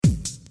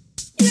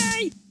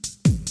Yay!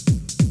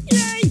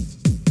 Yay!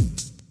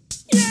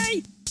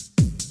 Yay!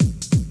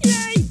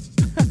 Yay!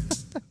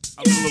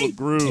 I'm in a little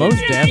groove.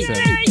 Mo's dancing.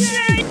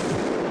 Yay!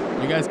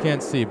 You guys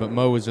can't see, but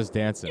Mo was just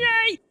dancing.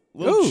 Yay!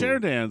 Little Ooh. chair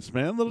dance,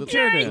 man. Little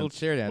chair dance. Little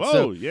chair dance. Whoa,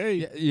 So,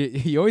 yay.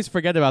 You always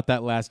forget about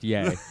that last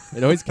yay.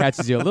 It always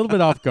catches you a little bit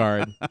off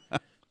guard.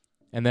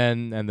 And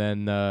then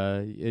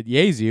it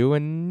yays you,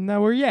 and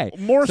now we're yay.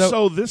 More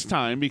so this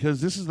time,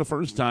 because this is the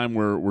first time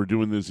we're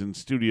doing this in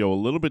studio a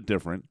little bit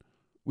different.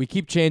 We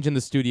keep changing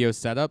the studio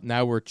setup.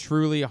 Now we're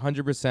truly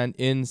 100%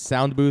 in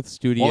sound booth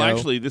studio. Well,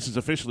 actually, this is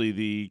officially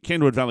the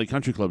Candlewood Valley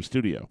Country Club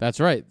studio. That's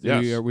right.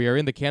 Yes. We are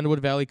in the Candlewood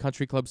Valley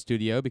Country Club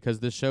studio because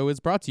this show is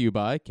brought to you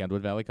by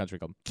Candlewood Valley Country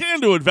Club.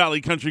 Candlewood Valley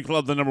Country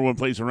Club, the number one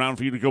place around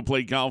for you to go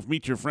play golf,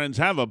 meet your friends,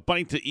 have a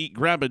bite to eat,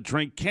 grab a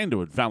drink.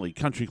 Candlewood Valley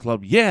Country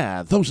Club.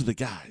 Yeah, those are the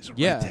guys right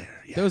there.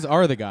 Yeah. Those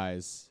are the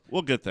guys.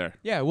 We'll get there.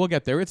 Yeah, we'll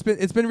get there. It's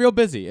been real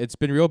busy. It's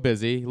been real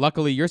busy.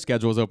 Luckily, your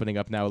schedule is opening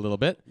up now a little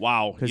bit.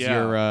 Wow. Because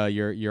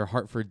your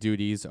Hartford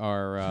duties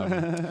are.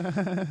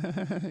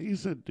 You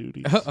said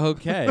duties.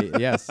 Okay.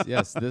 Yes.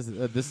 This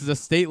is a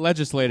state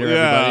legislator.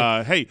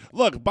 Yeah. Everybody. Hey,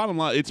 look. Bottom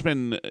line, it's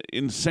been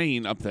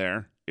insane up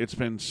there. It's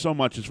been so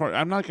much. As far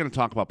I'm not going to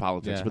talk about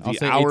politics, Yeah, but I'll the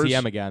say hours.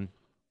 ATM again.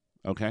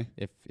 Okay.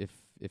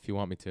 If you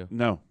want me to.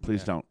 No, please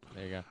Yeah. don't.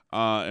 There you go.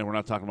 And we're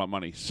not talking about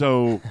money.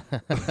 So,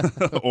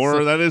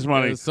 or that is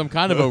money. Some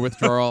kind of a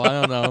withdrawal. I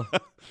don't know.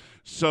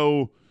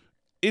 So,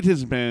 it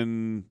has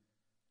been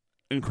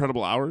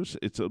incredible hours.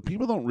 It's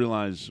people don't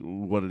realize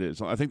what it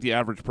is. I think the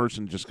average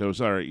person just goes,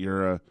 "All right,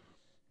 you're a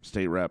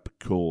state rep,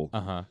 cool.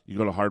 You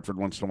go to Hartford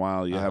once in a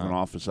while. You have an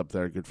office up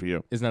there. Good for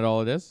you." Isn't that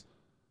all it is?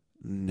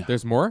 No.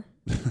 There's more?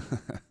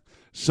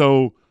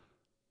 So,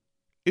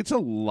 it's a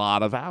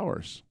lot of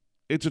hours.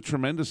 It's a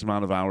tremendous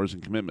amount of hours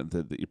and commitment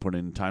that you put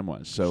in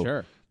time-wise. So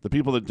Sure. the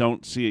people that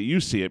don't see it, you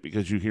see it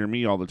because you hear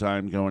me all the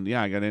time going,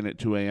 yeah, I got in at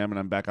 2 a.m. and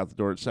I'm back out the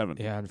door at 7.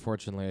 Yeah,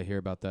 unfortunately, I hear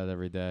about that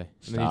every day.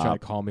 And then you try to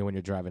Stop. call me when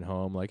you're driving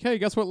home, like, hey,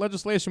 guess what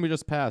legislation we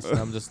just passed? And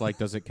I'm just like,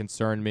 does it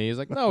concern me? He's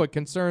like, no, it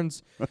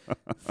concerns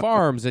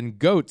farms and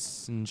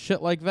goats and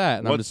shit like that.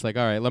 And I'm just like,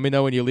 all right, let me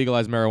know when you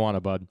legalize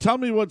marijuana, bud. Tell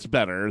me what's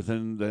better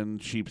than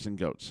sheeps and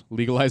goats.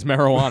 Legalize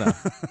marijuana.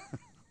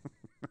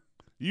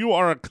 You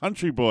are a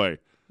country boy.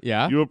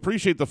 Yeah. You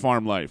appreciate the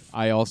farm life.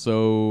 I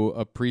also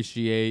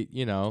appreciate,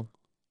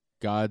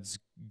 God's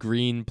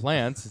green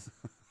plants,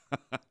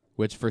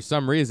 which for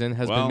some reason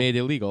has been made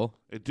illegal.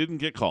 It didn't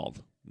get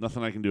called.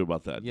 Nothing I can do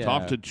about that. Yeah.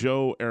 Talk to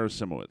Joe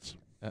Arasimowicz.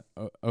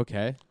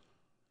 Okay.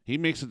 He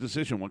makes a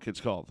decision what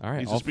gets called. All right.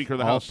 He's the Speaker of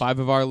the all House. 5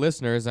 of our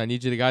listeners, I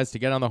need you guys to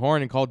get on the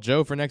horn and call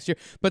Joe for next year.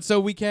 But so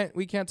we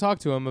can't talk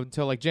to him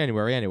until like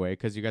January anyway,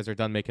 because you guys are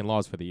done making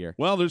laws for the year.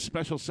 Well, there's a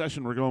special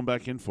session we're going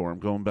back in for. I'm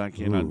going back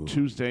in on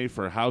Tuesday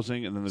for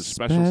housing, and then there's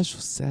special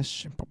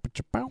session.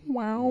 Yeah,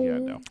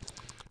 no.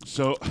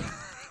 So,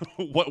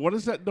 what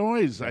is that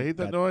noise? I hate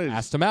that noise.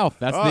 Ass to mouth.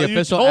 That's Oh, the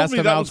official you told ass me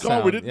to that mouth was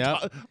called. We sound.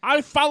 didn't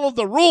I followed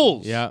the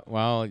rules. Yeah,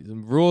 well,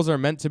 rules are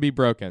meant to be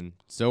broken.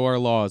 So are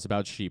laws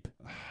about sheep.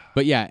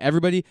 But yeah,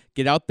 everybody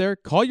get out there,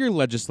 call your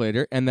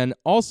legislator, and then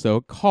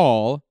also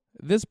call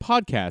this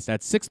podcast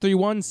at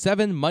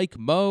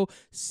 631-7-MIKE-MO,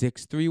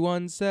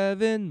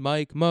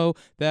 631-7-MIKE-MO.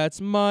 That's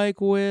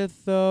Mike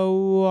with a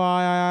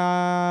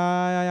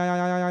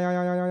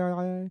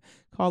Y.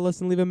 Call us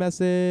and leave a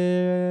message.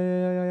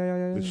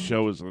 This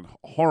show is a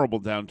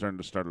horrible downturn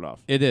to start it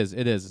off. It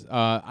is.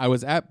 I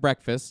was at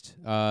breakfast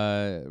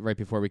right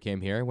before we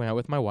came here. Went out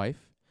with my wife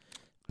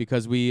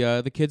because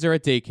the kids are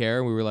at daycare,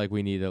 and we were like,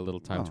 we need a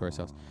little time to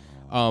ourselves.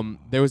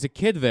 There was a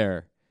kid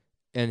there,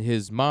 and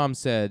his mom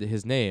said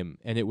his name,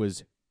 and it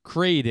was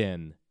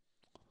Craden.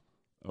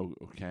 Oh,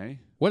 okay.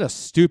 What a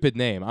stupid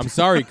name. I'm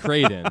sorry,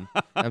 Craden.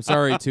 I'm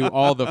sorry to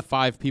all the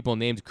 5 people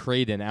named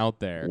Craden out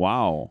there.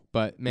 Wow.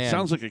 But, man. It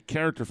sounds like a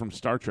character from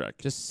Star Trek.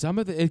 Just some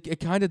of it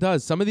kind of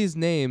does. Some of these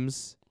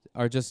names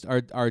are just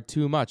are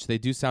too much. They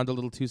do sound a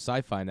little too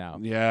sci-fi now.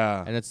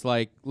 Yeah. And it's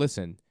like,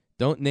 listen,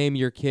 don't name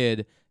your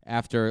kid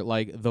after,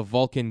 like, the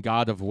Vulcan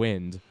god of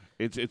wind.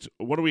 It's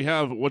what do we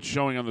have? What's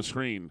showing on the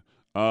screen?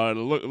 It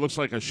looks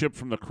like a ship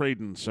from the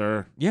Craden,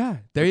 sir. Yeah,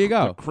 there you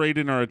go. The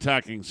Craden are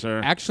attacking,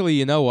 sir. Actually,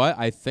 you know what?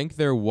 I think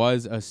there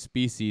was a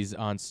species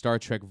on Star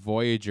Trek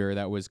Voyager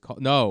that was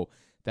called... No,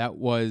 that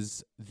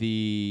was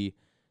the...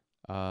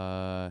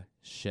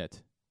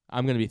 shit.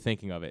 I'm going to be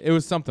thinking of it. It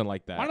was something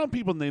like that. Why don't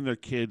people name their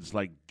kids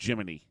like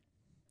Jiminy?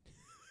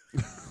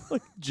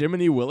 Like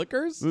Jiminy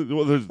Willikers?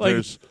 Well, there's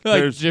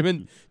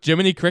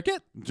Jiminy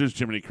Cricket? There's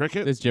Jiminy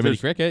Cricket. There's Jiminy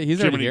Cricket.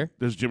 He's already here.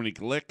 There's Jiminy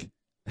Glick.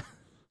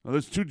 Well,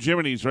 there's 2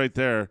 Jiminy's right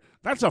there.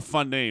 That's a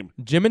fun name.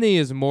 Jiminy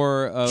is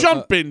more...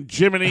 Jumpin'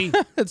 Jiminy.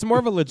 It's more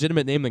of a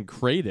legitimate name than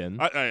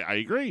Craden. I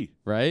agree.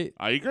 Right?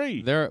 I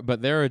agree.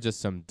 But there are just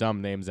some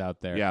dumb names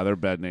out there. Yeah, they're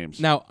bad names.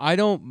 Now, I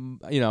don't...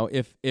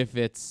 if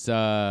it's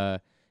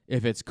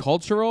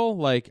cultural,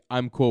 like,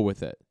 I'm cool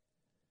with it.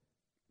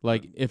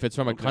 Like, if it's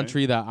from a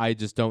country that I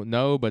just don't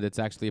know, but it's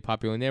actually a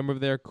popular name over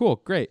there,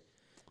 cool, great.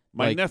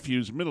 My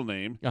nephew's middle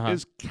name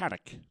is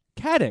Caddick.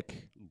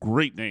 Caddick.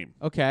 Great name.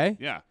 Okay.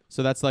 Yeah.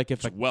 So that's like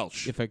if it's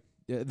Welsh. If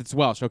It's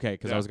Welsh, okay,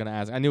 because I Yeah. was going to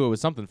ask. I knew it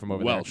was something from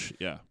over Welsh,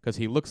 there. yeah. Because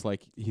he looks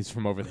like he's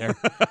from over there.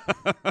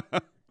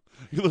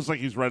 He looks like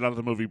he's right out of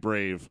the movie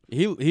Brave.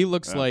 He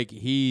looks like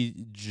he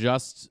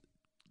just,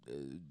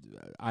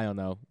 I don't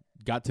know,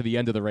 got to the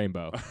end of the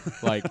rainbow.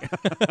 Like,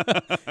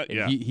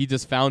 Yeah. he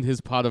just found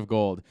his pot of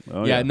gold.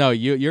 Oh, yeah, yeah. no,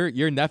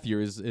 your nephew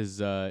is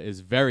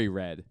very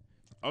red.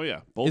 Oh,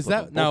 yeah. Both Is of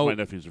that- them. now, Both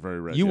my nephews are very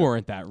red. You yeah.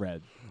 weren't that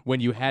red when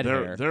you had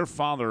hair. Their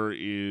father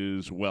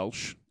is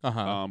Welsh,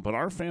 Uh-huh. but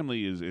our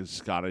family is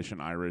Scottish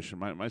and Irish,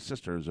 and my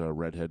sister is a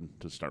redhead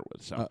to start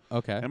with. So,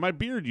 Okay. and my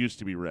beard used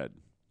to be red.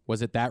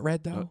 Was it that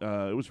red,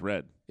 though? It was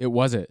red. It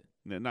wasn't.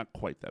 Not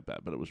quite that bad,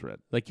 but it was red.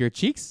 Like your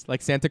cheeks?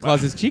 Like Santa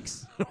Claus's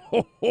cheeks?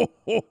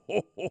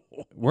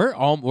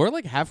 We're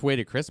like halfway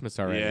to Christmas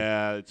already.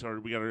 Yeah, it's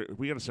already,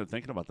 we gotta start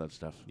thinking about that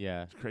stuff.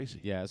 Yeah. It's crazy.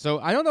 Yeah. So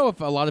I don't know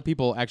if a lot of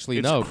people actually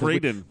It's know. 'cause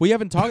Creighton. We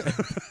haven't talked.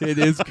 It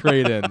is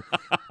Creighton.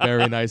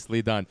 Very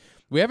nicely done.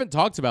 We haven't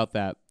talked about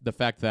that. The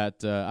fact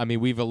that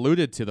we've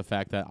alluded to the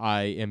fact that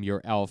I am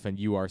your elf and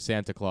you are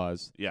Santa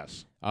Claus.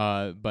 Yes.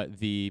 But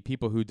the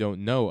people who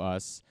don't know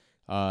us,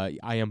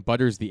 I am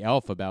Butters the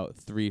elf about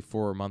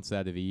 3-4 months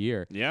out of the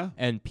year. Yeah.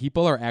 And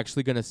people are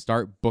actually going to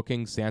start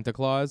booking Santa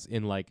Claus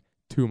in like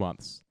 2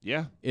 months.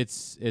 Yeah.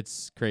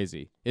 It's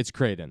crazy. It's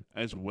Creighton.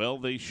 As well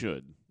they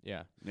should.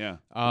 Yeah. Yeah.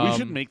 We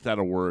should make that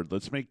a word.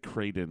 Let's make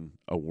Creighton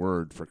a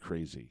word for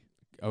crazy.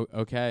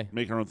 Okay.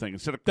 Make our own thing.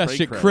 Instead of That cray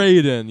shit cray.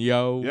 Creighton,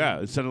 yo. Yeah.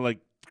 Instead of like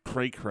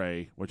cray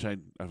cray, which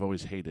I've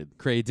always hated.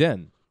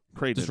 Creighton.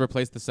 Creighton. Just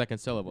replace the second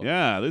syllable.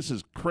 Yeah. This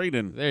is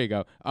Creighton. There you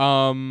go.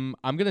 I'm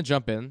gonna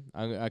jump in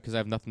because I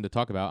have nothing to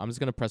talk about. I'm just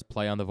gonna press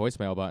play on the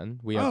voicemail button.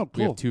 We have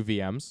cool. 2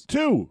 VMs.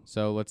 2.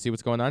 So let's see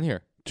what's going on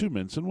here. 2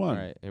 minutes and 1. All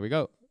right, here we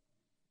go.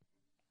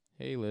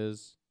 Hey,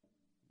 Liz.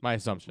 My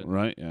assumption.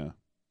 Right. Yeah.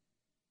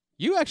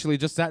 You actually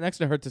just sat next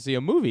to her to see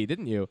a movie,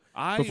 didn't you?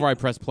 Before I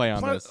press play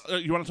on this.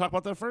 You want to talk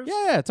about that first?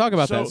 Yeah, talk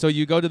about that. So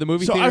you go to the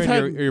movie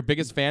theater and your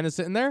biggest fan is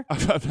sitting there?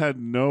 I've had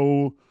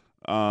no,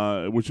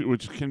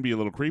 which can be a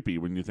little creepy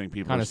when you think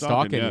people Kind are of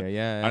stalking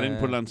you, I didn't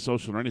put it on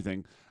social or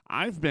anything.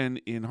 I've been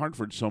in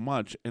Hartford so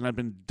much, and I've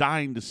been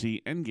dying to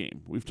see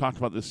Endgame. We've talked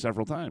about this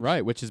several times.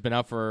 Right, which has been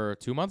out for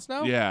 2 months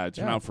now? Yeah, it's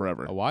been out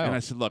forever. A while. And I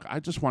said, look, I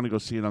just want to go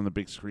see it on the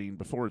big screen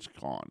before it's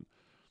gone.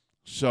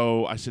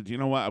 So I said, you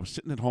know what? I was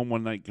sitting at home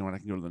one night going, I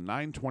can go to the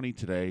 9:20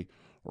 today,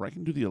 or I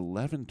can do the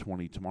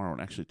 11:20 tomorrow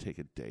and actually take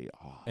a day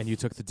off. And you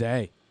took the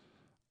day.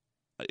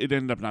 It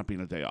ended up not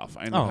being a day off.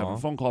 I ended up having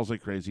phone calls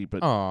like crazy,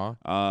 but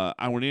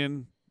I went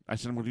in. I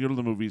said, I'm going to go to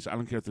the movies. I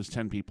don't care if there's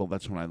 10 people.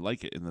 That's when I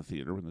like it in the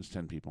theater, when there's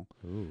 10 people.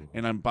 Ooh.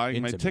 And I'm buying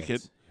Intimate. my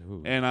ticket,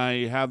 Ooh. and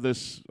I have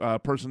this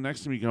person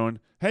next to me going,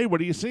 hey,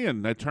 what are you seeing?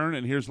 And I turn,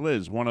 and here's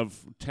Liz, one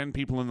of 10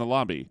 people in the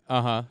lobby.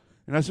 Uh-huh.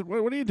 And I said,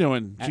 what are you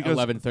doing? At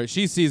 11:30.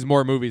 She sees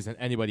more movies than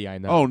anybody I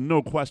know. Oh,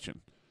 no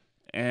question.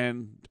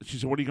 And she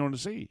said, what are you going to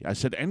see? I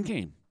said,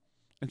 Endgame.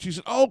 And she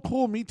said, oh,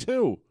 cool, me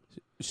too.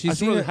 She's I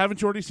seen said, it.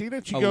 haven't you already seen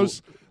it? She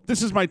goes,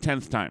 this is my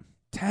 10th time.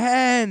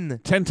 10.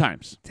 10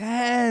 times.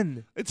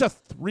 10. It's a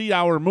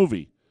 3-hour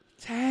movie.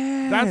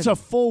 10. That's a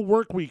full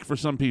work week for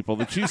some people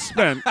that she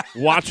spent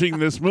watching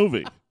this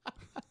movie.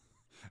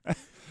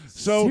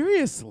 So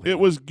seriously, it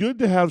was good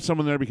to have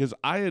someone there because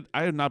I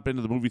had not been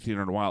to the movie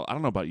theater in a while. I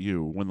don't know about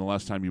you, when the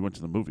last time you went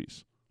to the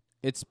movies.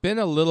 It's been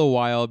a little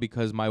while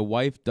because my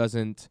wife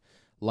doesn't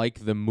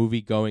like the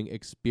movie-going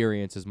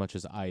experience as much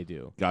as I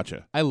do.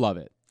 Gotcha. I love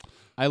it.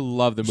 I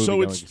love the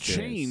movie-going experience. So it's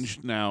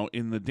changed now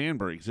in the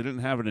Danbury because I didn't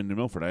have it in New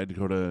Milford. I had to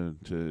go to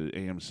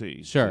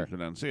AMC Sure. to go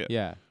down and see it.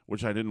 Yeah.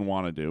 Which I didn't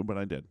want to do, but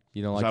I did.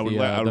 You don't like I would the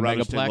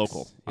rather stay Megaplex?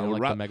 local. You don't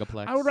like the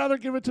Megaplex? I would rather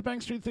give it to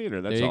Bank Street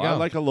Theater. That's There you all. I go.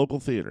 like a local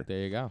theater. There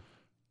you go.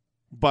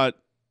 But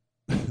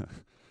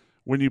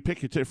when you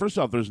pick your ticket, first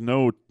off, there's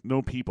no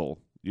people.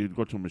 You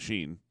go to a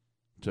machine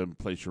to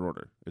place your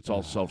order. It's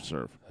all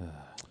self-serve.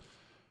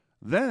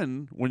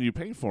 Then, when you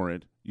pay for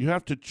it, you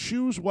have to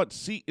choose what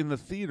seat in the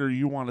theater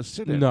you want to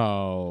sit in.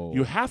 No.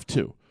 You have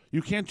to.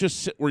 You can't just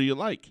sit where you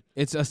like.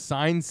 It's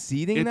assigned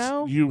seating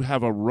now? You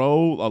have a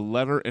row, a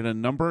letter, and a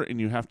number, and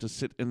you have to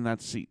sit in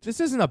that seat. This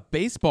isn't a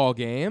baseball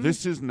game.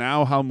 This is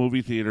now how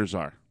movie theaters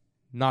are.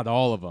 Not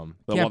all of them.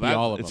 Can't be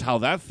all of them. It's how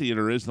that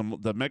theater is, the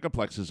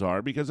megaplexes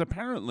are, because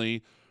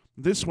apparently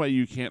this way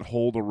you can't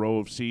hold a row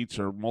of seats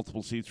or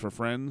multiple seats for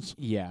friends.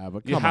 Yeah,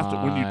 but You come have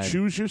on. to, when you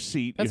choose your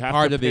seat, That's you have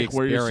part to of the pick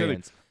where you're sitting.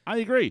 experience. I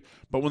agree.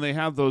 But when they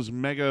have those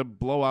mega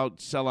blowout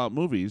sellout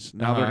movies,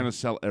 now they're Uh-huh. going to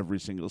sell every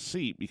single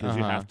seat because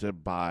you have to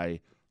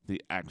buy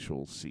the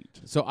actual seat.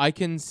 So I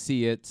can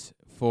see it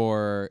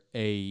for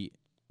a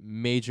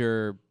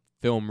major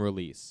film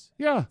release.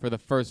 Yeah. For the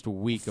first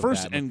week of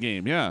First that.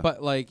 Endgame, yeah.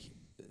 But like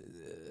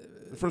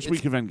The first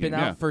week of Endgame, been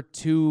out for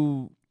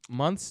 2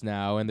 months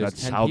now, and there's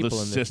That's 10 how the people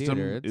in the system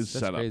theater. is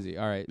That's set up. crazy.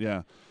 All right.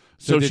 Yeah.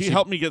 So So did she she-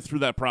 helped me get through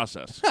that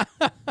process.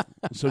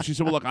 So she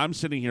said, well, look, I'm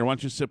sitting here. Why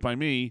don't you sit by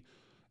me?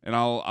 And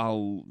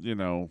I'll,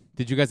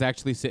 Did you guys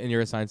actually sit in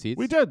your assigned seats?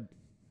 We did.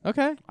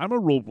 Okay. I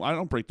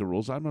don't break the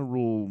rules. I'm a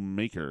rule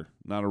maker,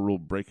 not a rule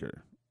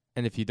breaker.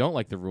 And if you don't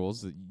like the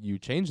rules, you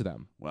change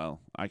them. Well,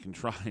 I can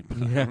try, but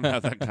I don't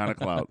have that kind of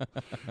clout.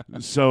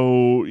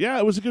 So yeah,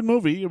 it was a good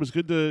movie. It was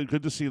good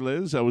to see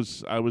Liz. I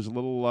was a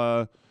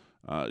little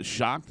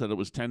shocked that it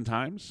was 10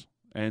 times,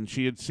 and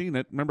she had seen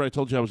it. Remember, I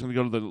told you I was going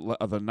to go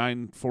to the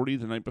 9:40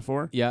 the night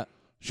before. Yeah,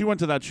 she went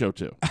to that show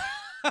too.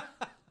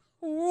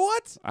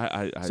 What?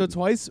 So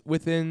twice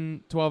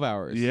within 12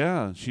 hours.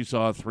 Yeah, she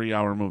saw a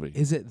 3-hour movie.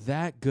 Is it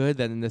that good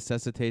that it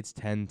necessitates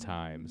 10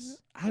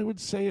 times? I would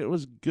say it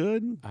was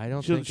good. I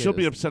don't she'll, think she'll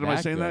be upset. Am I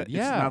saying good. that?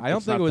 Yeah, I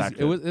don't think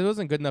it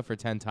wasn't good enough for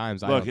 10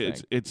 times. Look, I don't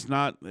think. it's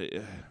not.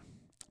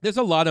 There's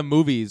a lot of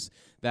movies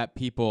that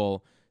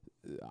people,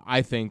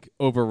 I think,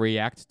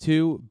 overreact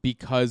to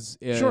because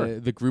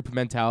the group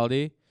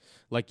mentality.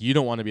 Like, you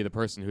don't want to be the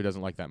person who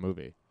doesn't like that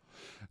movie.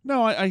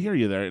 No, I hear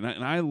you there,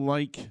 and I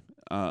like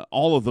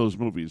all of those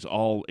movies,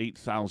 all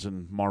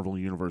 8,000 Marvel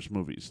Universe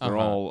movies. They're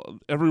all,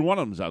 every one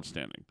of them is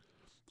outstanding.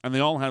 And they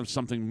all have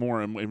something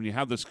more. And when you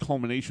have this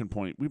culmination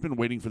point, we've been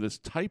waiting for this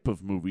type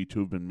of movie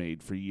to have been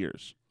made for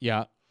years.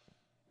 Yeah.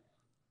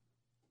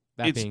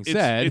 That being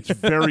said, it's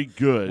very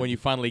good. When you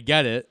finally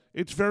get it,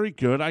 it's very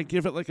good. I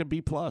give it like a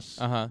B+.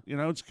 You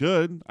know, it's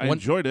good. I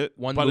enjoyed it,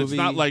 but movie, it's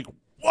not like,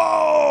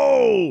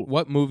 whoa!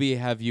 What movie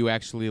have you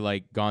actually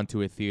like gone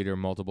to a theater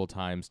multiple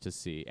times to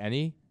see?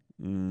 Any?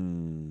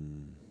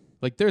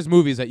 Like, there's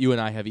movies that you and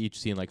I have each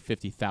seen like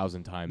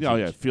 50,000 times. Oh,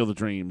 yeah, Field of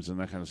Dreams and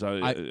that kind of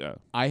stuff.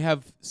 I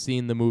have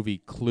seen the movie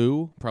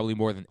Clue probably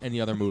more than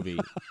any other movie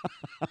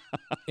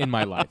in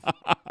my life.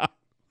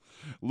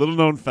 Little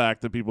known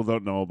fact that people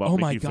don't know about. Oh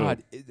Mickey my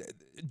God,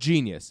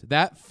 genius!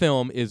 That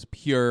film is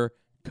pure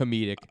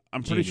comedic.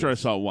 I'm pretty sure I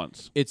saw it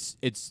once. It's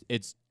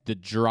the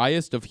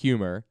driest of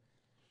humor.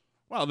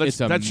 Well, that's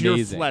your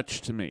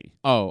Fletch to me.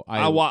 Oh,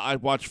 I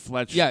watch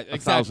Fletch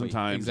 1,000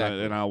 times,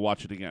 and I'll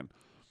watch it again.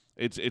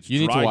 It's you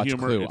need dry to watch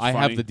humor. Clue. It's I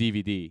funny. have the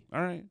DVD.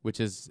 All right, which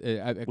is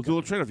we'll do a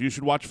little trade-off. You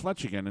should watch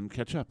Fletch again and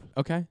catch up.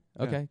 Okay.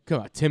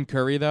 Come on, Tim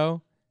Curry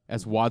though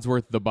as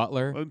Wadsworth the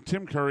butler.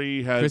 Tim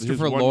Curry has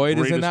Christopher Lloyd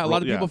is in that. A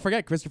lot of people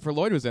forget Christopher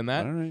Lloyd was in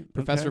that. All right,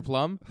 Professor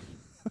Plum.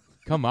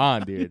 Come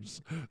on, dude.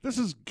 This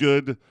is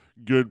good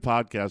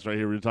podcast right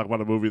here. We talk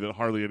about a movie that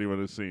hardly anyone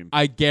has seen.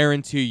 I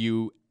guarantee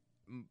you,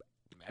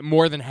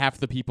 more than half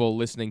the people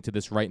listening to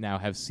this right now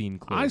have seen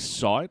Clue. I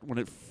saw it when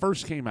it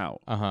first came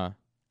out.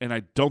 And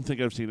I don't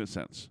think I've seen it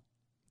since.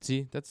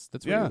 See, that's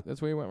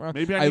where you went wrong.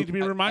 Maybe I need to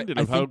be reminded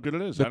of how good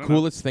it is. The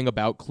coolest thing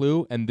about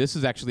Clue, and this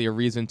is actually a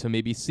reason to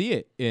maybe see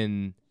it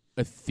in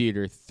a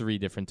theater 3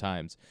 different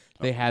times.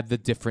 They had the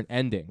different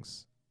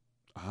endings.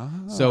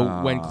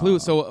 So when Clue,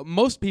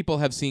 most people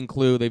have seen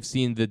Clue. They've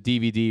seen the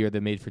DVD or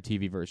the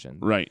made-for-TV version.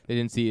 Right. They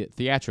didn't see it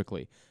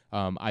theatrically.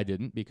 I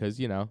didn't because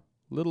a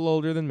little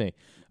older than me.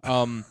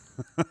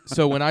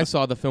 So when I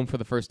saw the film for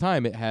the first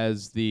time, it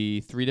has the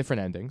 3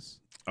 different endings.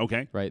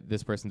 Okay. Right.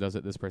 This person does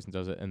it,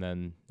 and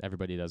then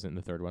everybody does it in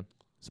the third one.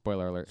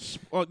 Spoiler alert.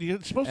 Well,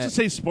 you're supposed to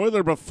say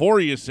spoiler before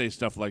you say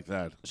stuff like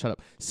that. Shut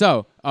up.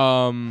 So,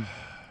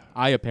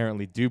 I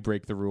apparently do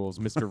break the rules,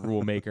 Mr.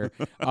 Rule Maker.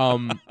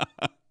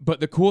 But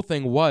the cool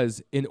thing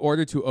was, in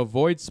order to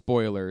avoid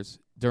spoilers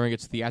during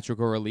its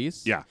theatrical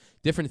release,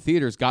 different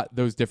theaters got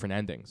those different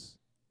endings.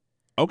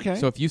 Okay.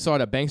 So if you saw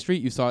it at Bank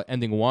Street, you saw it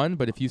ending 1,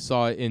 but if you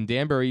saw it in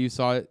Danbury, you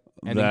saw it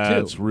ending 2.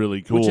 That's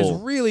really cool. Which is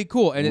really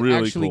cool, and really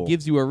it actually cool.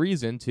 gives you a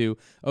reason to,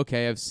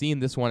 okay, I've seen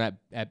this one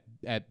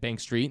at Bank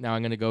Street, now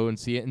I'm going to go and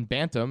see it in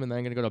Bantam, and then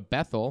I'm going to go to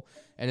Bethel,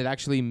 and it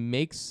actually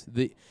makes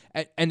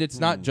and it's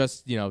not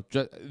just,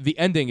 the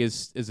ending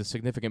is a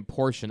significant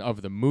portion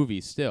of the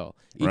movie still.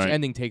 Each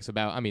ending takes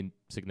about,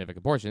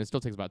 significant portion, it still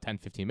takes about 10,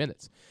 15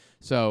 minutes.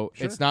 So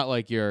it's not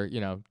like you're,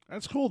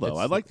 That's cool, though.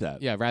 I like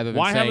that. Yeah, rather than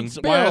why saying,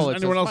 hasn't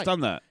anyone else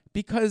done that?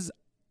 Because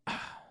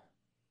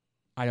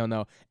I don't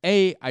know.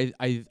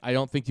 I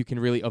don't think you can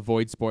really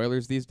avoid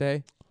spoilers these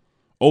days.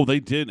 Oh,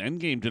 they did.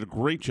 Endgame did a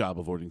great job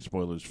avoiding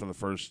spoilers for the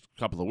first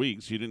couple of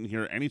weeks. You didn't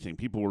hear anything.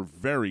 People were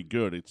very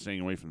good at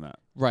staying away from that.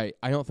 Right.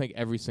 I don't think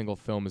every single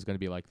film is going to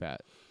be like that.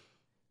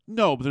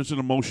 No, but there's an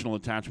emotional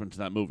attachment to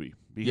that movie.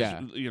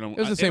 Because, it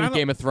was the same with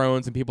Game of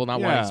Thrones and people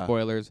not wanting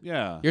spoilers.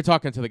 Yeah. You're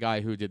talking to the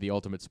guy who did the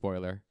ultimate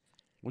spoiler.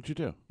 What'd you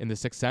do? In The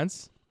Sixth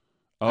Sense?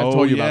 I've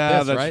told you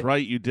about this, that's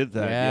right. You did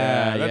that.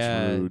 Yeah,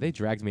 that's rude. They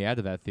dragged me out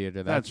of that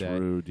theater that day. That's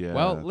rude, yeah.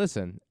 Well,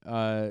 listen,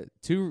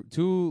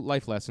 two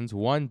life lessons.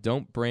 One,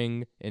 don't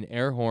bring an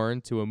air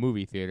horn to a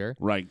movie theater.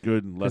 Right,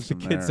 good lesson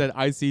the kid there. said,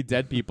 I see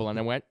dead people, and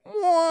I went,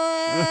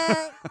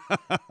 what?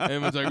 And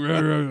it was like, rah,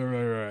 rah, rah,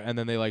 rah, rah. And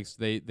then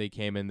they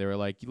came in, they were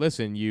like,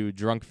 listen, you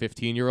drunk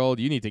 15-year-old,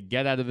 you need to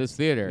get out of this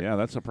theater. Yeah,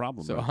 that's a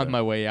problem. So right on there.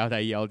 my way out, I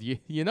yelled, you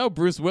know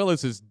Bruce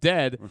Willis is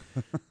dead.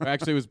 Or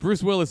actually, it was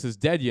Bruce Willis is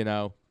dead,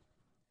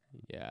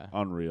 Yeah.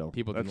 Unreal.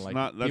 People that's didn't like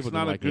not, That's people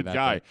not didn't a like me good that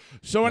guy. day.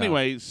 So No.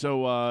 anyway,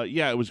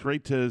 it was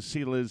great to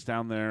see Liz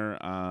down there.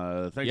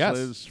 Thanks, Yes.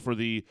 Liz, for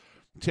the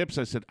tips.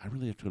 I said, I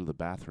really have to go to the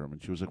bathroom.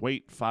 And she was like,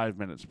 wait 5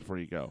 minutes before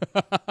you go.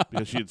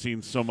 Because she had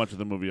seen so much of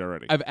the movie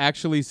already. I've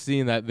actually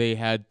seen that they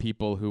had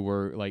people who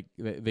were like,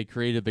 they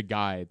created the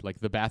guide, like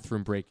the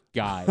bathroom break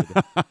guide,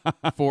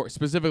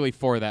 specifically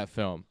for that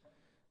film.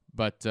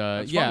 But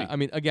That's yeah, funny. I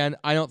mean, again,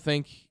 I don't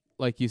think,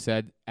 like you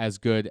said, as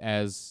good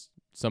as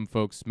some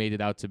folks made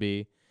it out to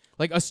be.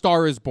 Like A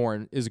Star Is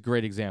Born is a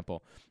great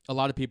example. A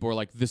lot of people were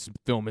like, "This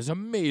film is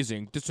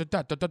amazing,"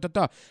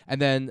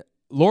 and then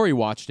Lori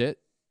watched it,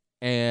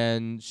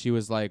 and she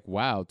was like,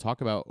 "Wow,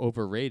 talk about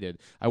overrated."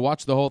 I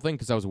watched the whole thing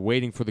because I was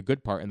waiting for the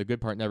good part, and the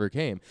good part never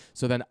came.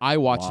 So then I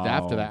watched it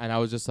after that, and I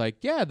was just like,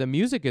 "Yeah, the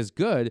music is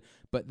good,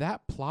 but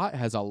that plot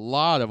has a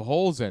lot of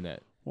holes in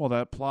it." Well,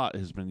 that plot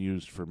has been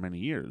used for many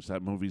years.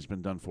 That movie's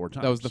been done 4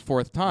 times. That was the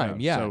 4th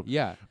time. Yeah,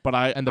 yeah. But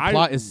And the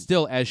plot is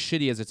still as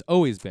shitty as it's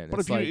always been. But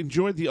It's if you like,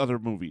 enjoyed the other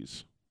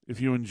movies, if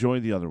you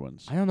enjoyed the other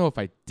ones, I don't know if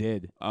I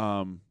did.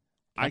 I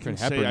Catherine can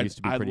Hepburn say used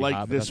to be I pretty like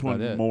hot, but this that's about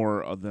one it.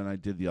 more than I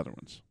did the other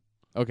ones.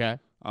 Okay.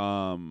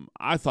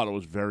 I thought it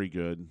was very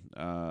good.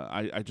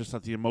 I just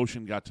thought the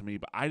emotion got to me,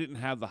 but I didn't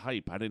have the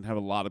hype. I didn't have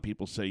a lot of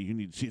people say, "You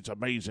need to see it's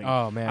amazing."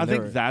 Oh, man. I there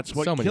think were that's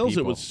what so many kills it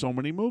people. with so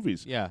many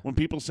movies. Yeah. When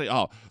people say,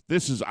 "Oh,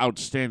 this is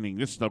outstanding.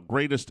 This is the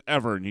greatest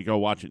ever," and you go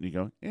watch it and you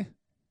go, "Eh."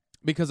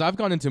 Because I've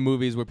gone into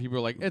movies where people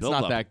are like, it's Build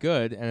not up. that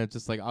good, and it's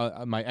just like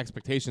my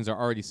expectations are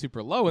already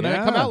super low, and then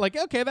I come Yeah. out like,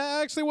 okay,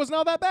 that actually was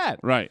not that bad.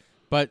 Right.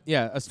 But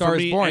yeah, A Star For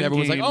Is me, Born.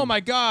 Everyone's like, Endgame- "Oh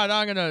my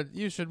God,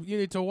 you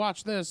need to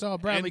watch this." Oh,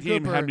 Bradley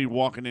Endgame Cooper. had me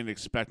walking in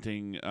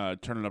expecting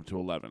turning up to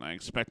 11. I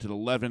expected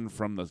 11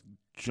 from the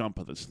jump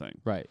of this thing.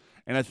 Right.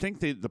 And I think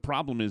the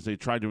problem is they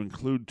tried to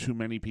include too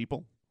many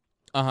people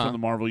from the Uh-huh.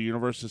 Marvel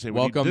Universe to say, we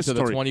Welcome need this to the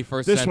story.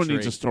 21st This century. one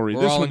needs a story.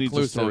 We're This all one needs a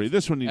inclusive. story.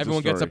 This one needs Everyone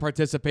a story. gets a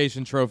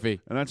participation trophy.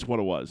 And that's what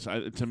it was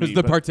to It's me.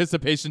 the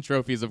participation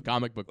trophies of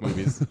comic book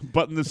movies.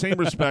 But in the same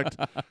respect,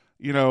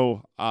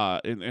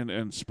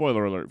 and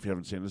spoiler alert if you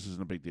haven't seen it, this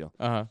isn't a big deal.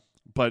 Uh-huh.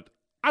 But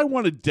I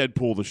wanted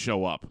Deadpool to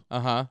show up.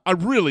 Uh-huh. I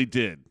really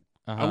did.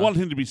 Uh-huh. I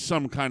wanted him to be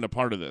some kind of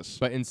part of this.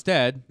 But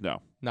instead,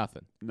 No,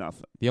 nothing.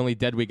 nothing. The only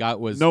dead we got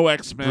was No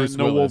X-Men, Bruce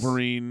no Willis.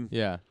 Wolverine.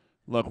 Yeah.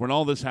 Look, when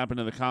all this happened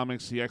in the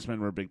comics, the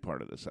X-Men were a big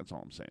part of this. That's all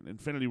I'm saying.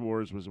 Infinity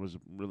Wars was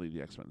really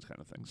the X-Men's kind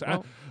of thing. So,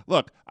 Well-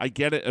 look, I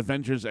get it.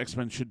 Avengers,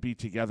 X-Men should be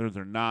together.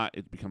 They're not.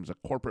 It becomes a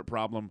corporate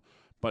problem.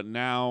 But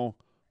now,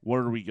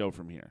 where do we go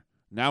from here?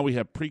 Now we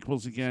have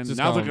prequels again. Just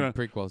Now call they're them going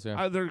to prequels,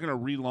 yeah. they're going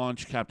to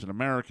relaunch Captain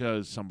America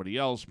as somebody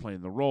else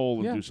playing the role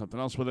and Yeah. do something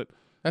else with it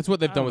That's what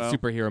they've I done don't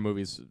with know. superhero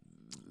movies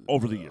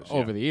over the years.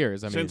 over the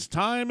years. I mean, Since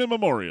time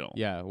immemorial.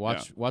 yeah,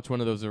 watch one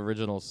of those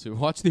original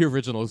watch the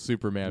original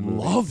Superman movie.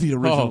 Love the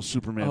original Oh,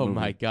 Superman Oh movie.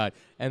 my God.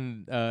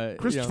 And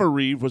Christopher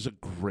Reeve was a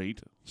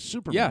great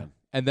Superman. Yeah.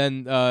 And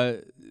then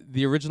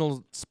the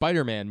original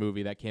Spider-Man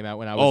movie that came out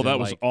when I was Oh, in, that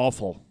was like,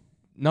 awful.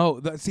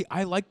 No, see,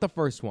 I like the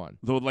first one.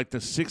 Like the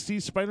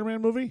 60s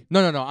Spider-Man movie?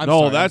 No, I'm No,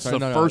 sorry. that's I'm sorry.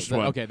 the No, first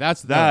one. Okay,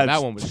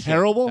 that one was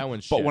terrible. Shit. That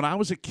one's but shit. when I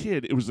was a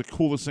kid, it was the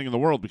coolest thing in the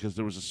world because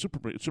there was a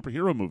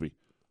superhero movie.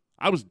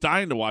 I was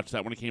dying to watch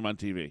that when it came on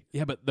TV.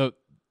 Yeah, but the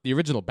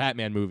original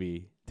Batman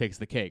movie takes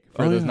the cake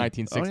for Oh, those yeah.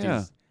 1960s. Oh,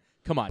 yeah.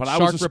 Come on, But I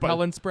was shark a Spi-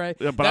 repellent spray.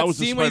 Yeah, but that I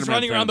was a scene when he's Spider-Man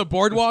running fan. around the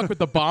boardwalk with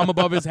the bomb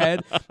above his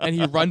head, and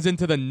he runs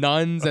into the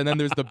nuns, and then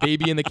there's the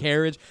baby in the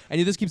carriage, and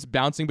he just keeps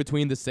bouncing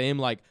between the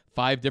same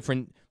 5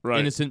 different Right.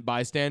 innocent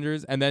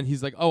bystanders, and then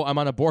he's like, "Oh, I'm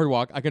on a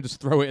boardwalk. I can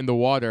just throw it in the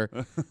water."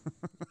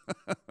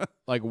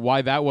 Like,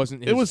 why that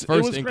wasn't his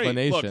first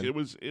inclination? Great.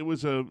 Look,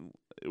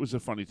 it was a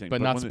funny thing,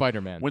 But not when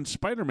Spider-Man. When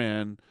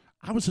Spider-Man,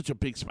 I was such a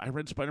big. I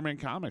read Spider-Man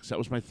comics. That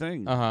was my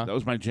thing. Uh-huh. That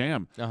was my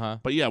jam. Uh-huh.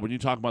 But yeah, when you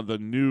talk about the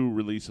new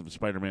release of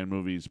Spider-Man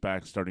movies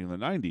back starting in the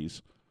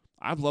 90s,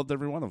 I've loved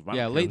every one of them. I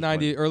Yeah, don't care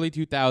late who's 90s, early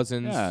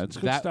 2000s. Yeah, it's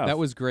good that stuff. That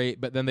was great,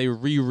 but then they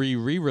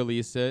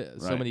re-released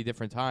it so Right. many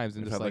different times,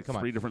 and They've just had come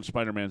on. 3 different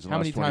Spider-Mans in the How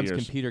last many 20 times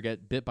years. can Peter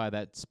get bit by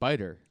that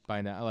spider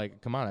by now?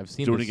 Like, come on, I've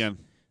seen Do it this. again.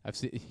 I've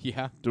seen,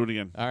 yeah. Do it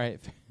again. All right.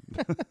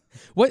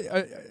 What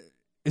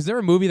is there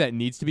a movie that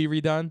needs to be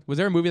redone? Was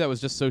there a movie that was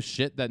just so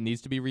shit that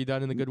needs to be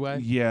redone in the good way?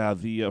 Yeah,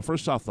 the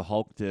first off, the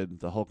Hulk needed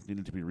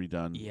to be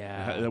redone.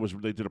 Yeah.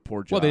 They did a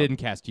poor job. Well, they didn't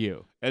cast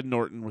you. Ed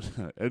Norton was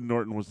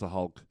the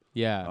Hulk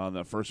Yeah. on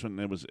that first one.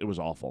 It was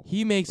awful.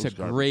 He makes it a was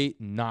garbage.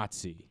 great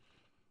Nazi,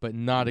 but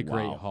not a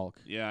great Wow.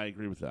 Hulk. Yeah, I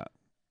agree with that.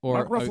 Or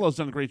Mark Ruffalo's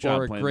done a great job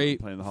or a playing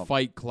great the Hulk.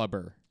 fight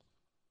clubber.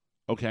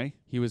 Okay.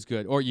 He was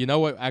good. Or you know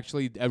what?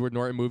 Actually, Edward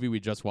Norton movie we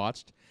just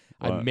watched.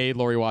 I What? made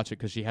Lori watch it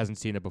because she hasn't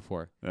seen it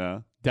before.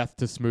 Yeah. Death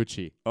to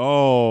Smoochie.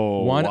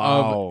 Oh, One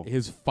wow. of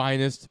his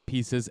finest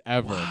pieces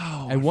ever.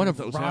 Wow, I And one forgot of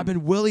that was Robin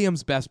him.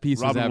 Williams' best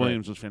pieces Robin ever.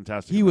 Williams was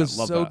fantastic. He in was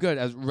that. Love so that. good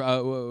as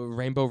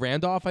Rainbow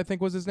Randolph, I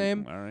think was his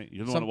name. All right,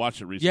 you're the one Some- to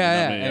watch it recently.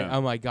 Yeah, not me, and,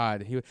 oh my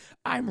God,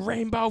 I'm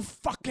Rainbow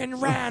fucking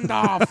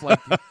Randolph,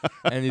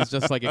 and he's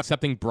just like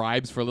accepting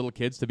bribes for little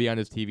kids to be on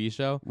his TV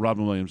show.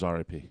 Robin Williams,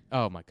 R.I.P.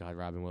 Oh my God,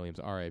 Robin Williams,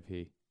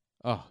 R.I.P.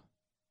 Oh,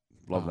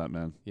 Love Oh. that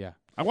man. yeah.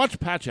 I watched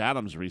Patch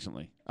Adams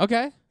recently.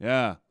 Okay.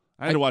 Yeah,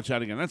 I had to watch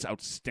that again. That's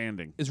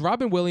outstanding. Is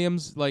Robin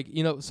Williams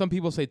some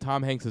people say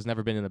Tom Hanks has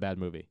never been in a bad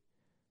movie.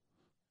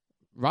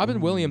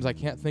 Robin Williams, I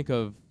can't think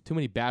of too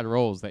many bad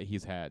roles that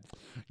he's had.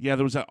 Yeah,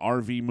 there was that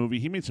RV movie.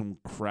 He made some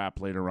crap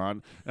later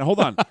on. And hold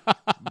on,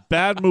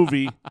 bad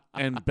movie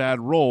and bad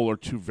role are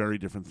two very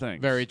different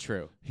things. Very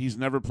true. He's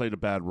never played a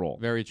bad role.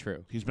 Very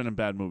true. He's been in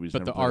bad movies. But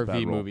never the played a bad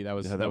RV role. movie, that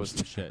was yeah, that was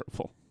the shit.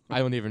 terrible. I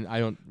don't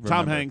remember.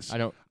 Tom Hanks. I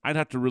don't. I'd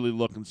have to really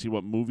look and see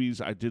what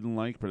movies I didn't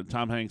like, but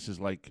Tom Hanks is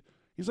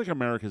he's like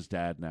America's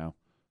dad now.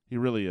 He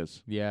really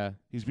is. Yeah.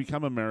 He's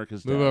become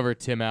America's dad. Move over,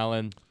 Tim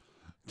Allen.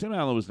 Tim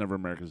Allen was never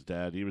America's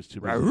dad. He was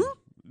too busy.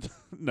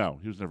 No,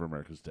 he was never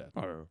America's dad.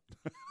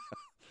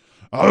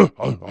 I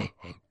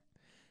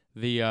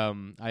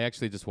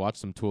actually just watched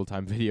some Tool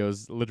Time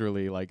videos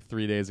literally like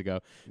 3 days ago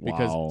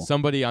because Wow.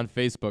 somebody on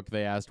Facebook,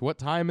 they asked, what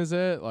time is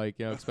it? Like,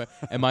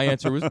 and my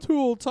answer was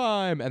Tool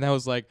Time. And I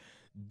was like,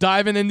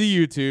 diving into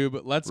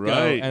YouTube, let's go.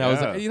 Right, And I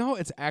was like,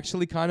 it's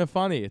actually kind of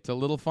funny. It's a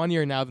little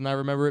funnier now than I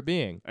remember it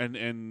being. And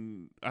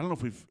I don't know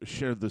if we've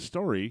shared the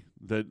story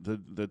that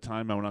the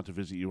time I went out to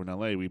visit you in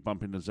L.A., we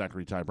bumped into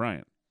Zachary Ty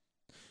Bryant.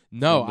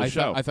 No, I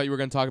thought you were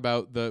going to talk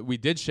about we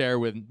did share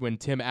when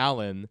Tim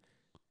Allen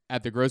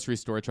at the grocery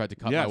store tried to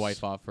cut my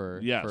wife off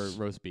for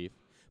roast beef.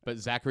 But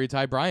Zachary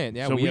Ty Bryant,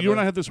 So you and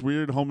I had this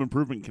weird home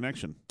improvement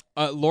connection.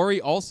 Lori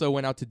also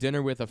went out to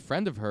dinner with a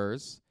friend of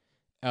hers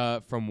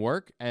from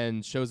work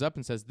and shows up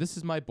and says, "This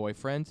is my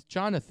boyfriend,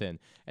 Jonathan,"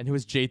 and it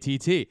was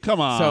JTT. Come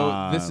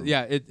on. So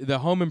the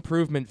home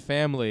improvement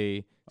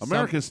family.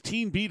 America's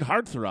teen beat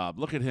heartthrob.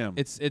 Look at him.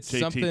 It's JTT.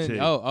 something.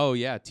 Oh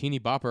yeah, teeny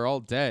bopper all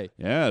day.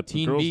 Yeah,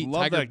 Teen girls Beat,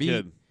 love Tiger that Beat.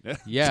 kid.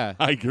 Yeah,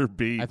 Tiger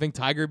Beat. I think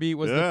Tiger Beat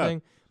was the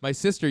thing. My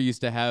sister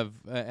used to have,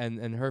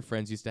 and her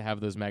friends used to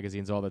have those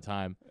magazines all the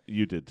time.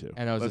 You did too.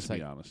 And I was Let's just like,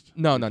 be honest.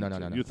 No.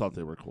 You thought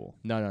they were cool.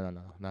 No,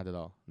 not at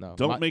all. No.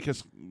 Don't make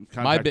us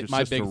my contact your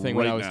sister big thing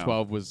right when I was now.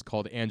 12 was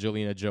called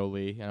Angelina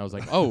Jolie, and I was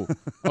like, oh,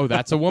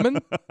 that's a woman.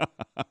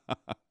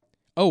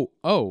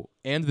 Oh,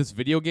 and this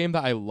video game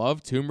that I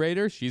love, Tomb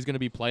Raider. She's gonna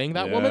be playing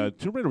that woman.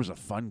 Tomb Raider was a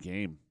fun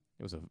game.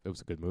 It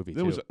was a good movie It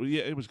too. was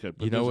good.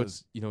 But You know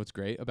what's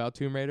great about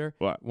Tomb Raider?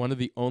 What? One of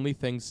the only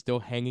things still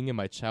hanging in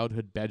my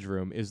childhood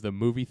bedroom is the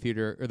movie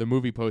theater or the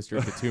movie poster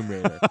for Tomb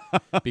Raider,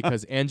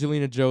 because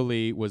Angelina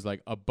Jolie was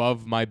like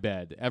above my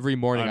bed every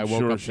morning. I woke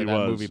sure up she to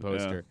that was, movie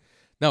poster.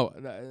 No,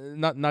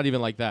 not even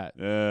like that.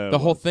 Yeah, The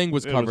whole thing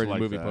was it covered like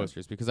in movie that.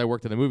 posters because I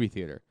worked in the movie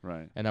theater,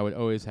 Right. and I would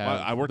always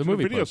have I worked the in a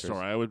movie video posters.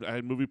 store. I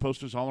had movie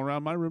posters all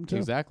around my room too.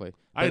 Exactly.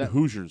 I But had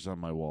Hoosiers on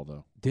my wall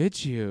though.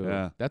 did you?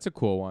 Yeah. That's a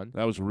cool one.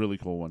 That was a really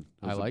cool one.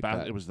 It I was like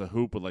that. It was the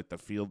hoop with like the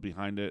field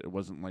behind it. It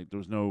wasn't like there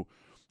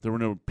were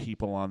no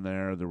people on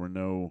there.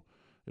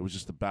 It was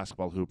just the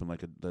basketball hoop and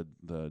like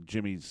the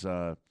Jimmy's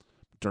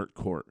dirt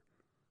court.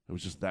 It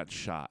was just that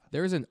shot.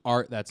 There is an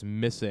art that's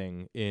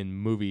missing in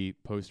movie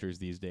posters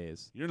these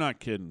days. You're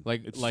not kidding.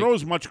 Like throw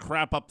as much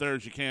crap up there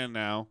as you can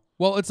now.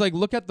 Well, it's like,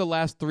 look at the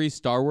last 3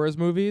 Star Wars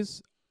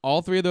movies.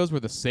 All 3 of those were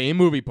the same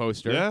movie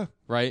poster. Yeah.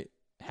 Right?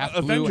 Half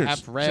Avengers, blue,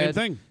 half red. same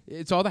thing.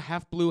 It's all the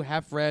half blue,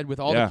 half red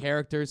with all the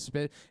characters.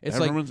 It's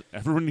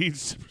Everyone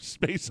needs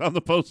space on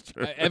the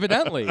poster.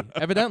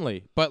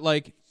 evidently. But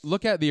like,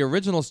 look at the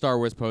original Star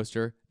Wars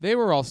poster. They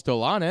were all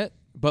still on it.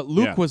 But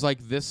Luke was like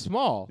this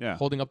small,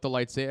 holding up the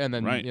lightsaber, and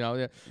then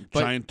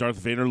Giant Darth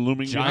Vader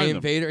looming behind Giant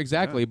them. Vader,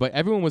 exactly. Yeah. But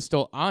everyone was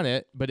still on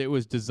it, but it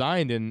was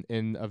designed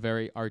in a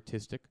very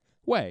artistic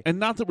way. And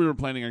not that we were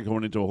planning on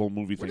going into a whole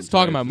movie thing. We're just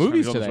talking about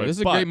movies This today. This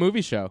is a great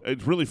movie show.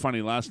 It's really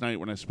funny. Last night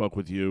when I spoke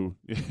with you,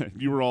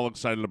 you were all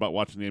excited about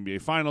watching the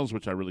NBA Finals,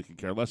 which I really could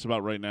care less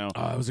about right now.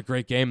 Oh, it was a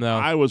great game, though.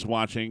 I was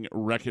watching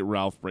Wreck-It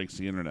Ralph Breaks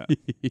the Internet.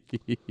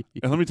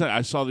 And let me tell you,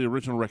 I saw the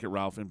original Wreck-It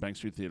Ralph in Bank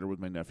Street Theater with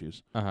my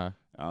nephews.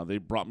 They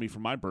brought me for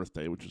my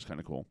birthday, which was kind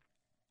of cool.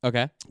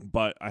 Okay.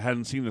 But I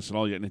hadn't seen this at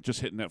all yet, and it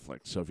just hit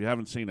Netflix. So if you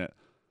haven't seen it,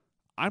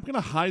 I'm going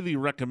to highly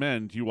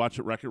recommend you watch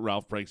it. Wreck-It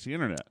Ralph Breaks the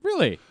Internet.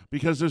 Really?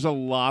 Because there's a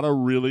lot of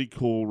really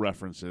cool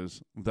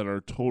references that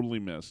are totally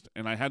missed.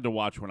 And I had to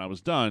watch when I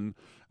was done.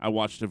 I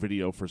watched a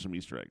video for some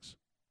Easter eggs.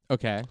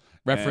 Okay.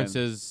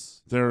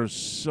 References. There's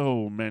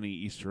so many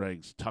Easter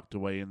eggs tucked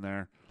away in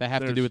there. That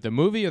have to do with the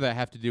movie, or that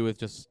have to do with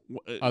just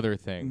other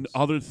things?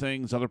 Other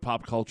things, other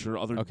pop culture,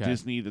 other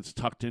Disney that's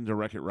tucked into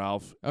Wreck-It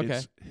Ralph. Okay.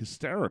 It's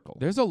hysterical.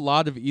 There's a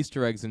lot of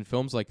Easter eggs in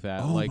films like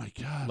that. Oh, like, my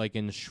God. Like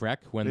in Shrek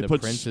when They the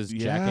put prince is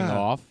jacking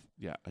off.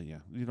 Yeah.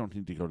 You don't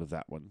need to go to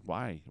that one.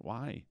 Why?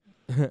 Why?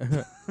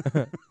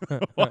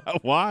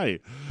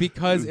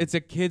 Because it's a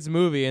kid's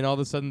movie, and all of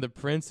a sudden the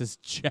prince is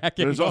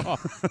jacking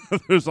off.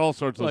 There's all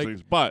sorts of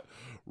things. But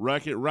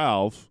Wreck-It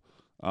Ralph,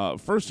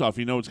 first off,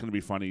 you know it's going to be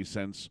funny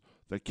since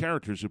the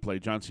characters who play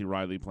John C.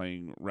 Reilly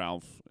playing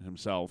Ralph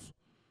himself,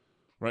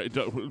 right?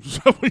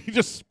 So he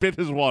just spit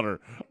his water.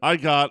 I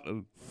got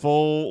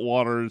full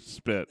water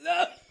spit.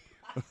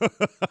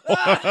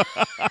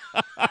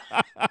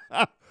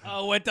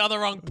 Oh, went down the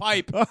wrong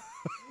pipe.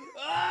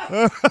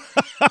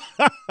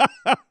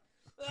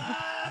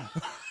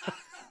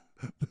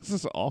 This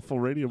is awful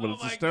radio, but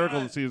it's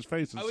hysterical to see his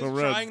face. It's so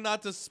red. I was trying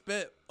not to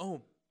spit.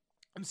 Oh,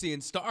 I'm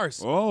seeing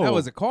stars. Oh, that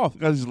was a cough.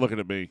 Guys, he's looking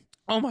at me.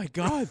 Oh my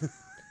God!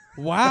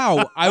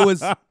 Wow,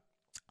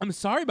 I'm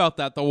sorry about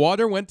that. The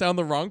water went down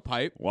the wrong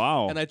pipe.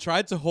 Wow. And I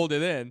tried to hold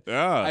it in.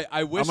 Yeah.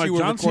 I wish I'm you like,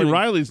 were John C. recording.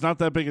 Reilly's not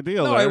that big a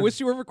deal. No, there. I wish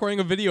you were recording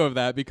a video of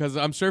that, because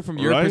I'm sure from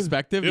your Right?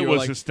 perspective, It you was were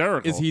like,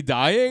 hysterical. is he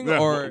dying? Yeah,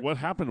 or what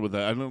happened with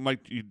that? I don't like.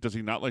 Does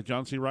he not like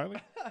John C. Reilly?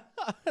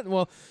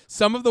 Well,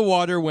 some of the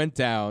water went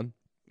down.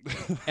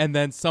 and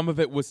then some of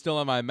it was still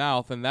in my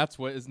mouth, and that's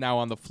what is now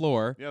on the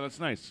floor Yeah, that's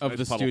nice. of Nice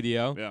the puddle.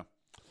 studio. Yeah.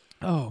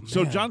 Oh, man.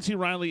 So John C.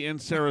 Reilly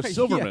and Sarah Yes,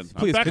 Silverman.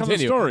 please I'm back continue. on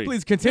the story.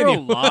 Please continue. You're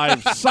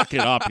alive. Suck it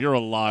up. You're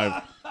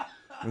alive.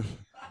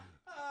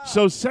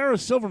 So Sarah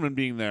Silverman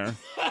being there,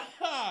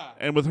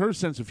 and with her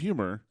sense of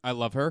humor, I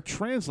love her.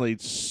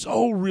 translates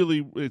so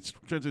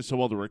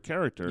well to her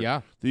character.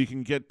 Yeah. That you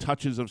can get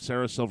touches of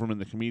Sarah Silverman,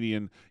 the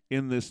comedian,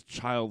 in this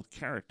child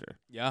character.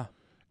 Yeah.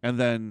 And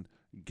then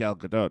Gal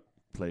Gadot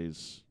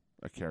plays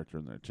a character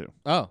in there too.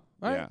 Oh, all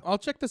right. Yeah. I'll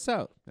check this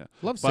out. Yeah.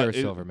 Love Sarah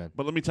Silverman.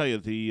 But let me tell you,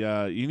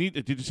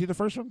 did you see the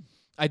first one?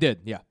 I did,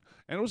 yeah.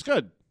 And it was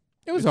good.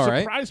 It was all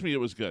right. Surprised me it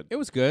was good. It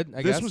was good,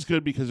 I guess. This was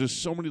good because there's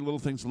so many little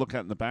things to look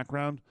at in the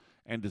background,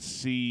 and to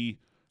see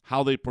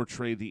how they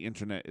portray the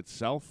internet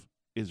itself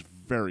is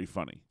very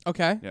funny.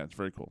 Okay. Yeah, it's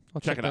very cool.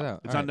 I'll check check it that out.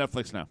 out. It's All on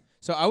Netflix now.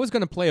 So I was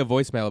going to play a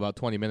voicemail about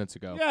 20 minutes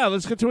ago. Yeah,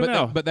 let's get to it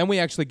now. But then we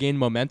actually gained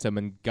momentum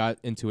and got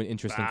into an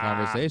interesting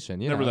conversation.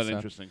 Never that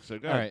interesting. So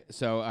go all ahead. right.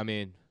 So, I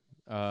mean,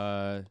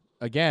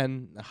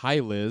 again, hi,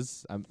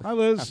 Liz. Hi,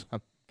 Liz.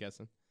 I'm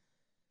guessing.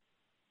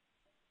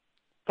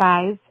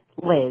 Guys,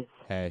 Liz.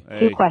 Hey.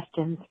 Hey. 2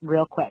 questions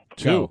real quick.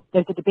 Go.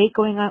 There's a debate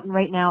going on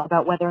right now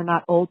about whether or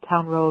not Old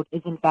Town Road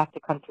is in fact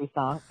a country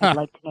song. I'd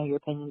like to know your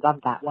opinions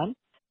on that one.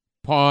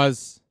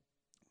 Pause.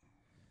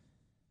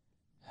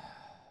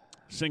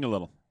 Sing a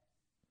little.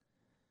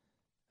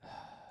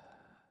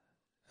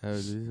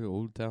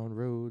 Old Town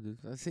Road.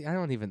 See, I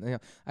don't even.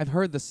 I've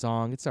heard the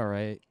song. It's all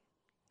right.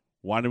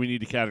 Why do we need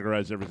to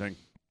categorize everything?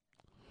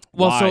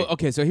 Well, Why?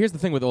 so here's the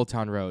thing with Old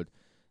Town Road.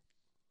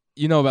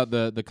 You know about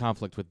the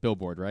conflict with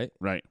Billboard, right?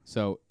 Right.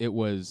 So it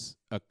was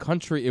a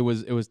country. It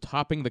was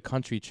topping the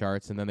country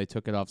charts, and then they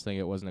took it off, saying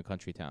it wasn't a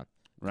country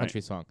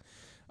Right. song.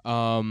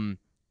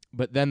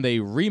 But then they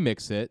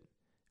remix it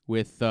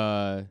with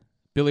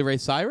Billy Ray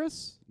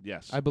Cyrus.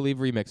 Yes. I believe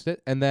remixed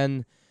it, and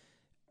then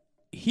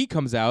he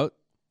comes out,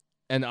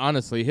 and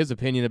honestly, his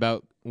opinion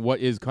about what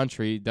is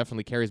country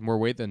definitely carries more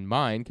weight than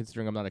mine,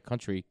 considering I'm not a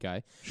country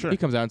guy. Sure. He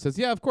comes out and says,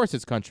 "Yeah, of course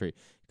it's country,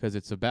 because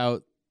it's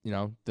about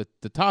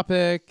the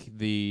topic,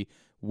 the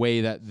way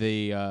that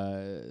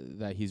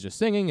that he's just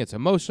singing. It's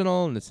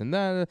emotional and this and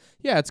that.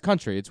 Yeah, it's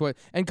country. It's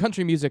and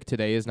country music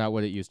today is not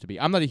what it used to be.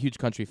 I'm not a huge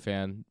country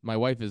fan. My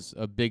wife is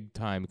a big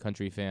time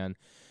country fan,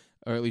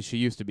 or at least she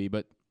used to be,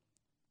 but."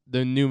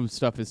 The new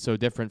stuff is so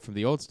different from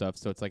the old stuff,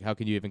 so it's like, how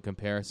can you even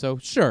compare? So,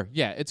 sure,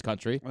 yeah, it's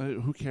country.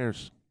 Who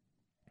cares?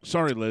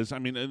 Sorry, Liz. I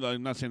mean,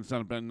 I'm not saying it's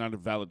not a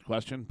valid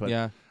question, but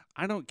yeah.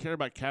 I don't care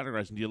about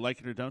categorizing. Do you like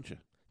it or don't you?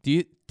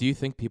 Do you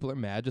think people are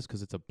mad just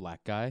because it's a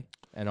black guy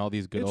and all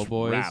these good It's old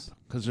boys? rap,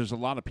 because there's a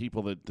lot of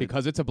people that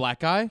Because it's a black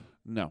guy?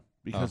 no,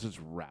 because it's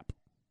rap.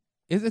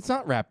 It's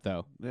not rap,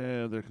 though.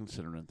 Yeah, they're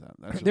considering it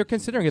that. They're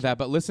considering it that,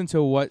 but listen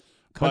to what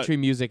country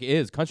music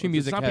is. Country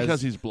music it's not has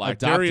because he's black.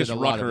 adopted Darius a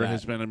lot of Rucker that.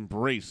 has been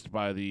embraced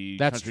by the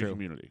That's country true.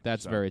 community.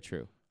 That's so. very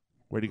true.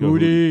 Way to go,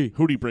 Hootie.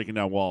 Hootie breaking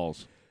down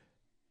walls.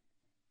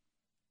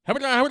 Love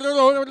I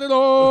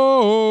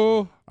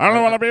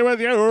don't want to be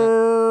with you.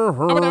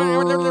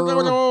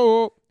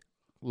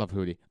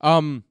 Hootie.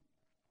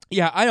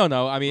 Yeah, I don't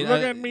know. I mean,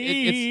 Look at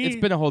me. it's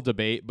been a whole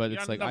debate, but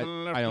it's Got like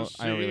nothing left I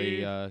to don't really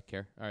see.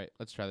 care. All right,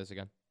 let's try this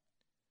again.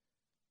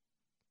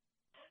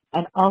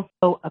 And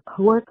also, a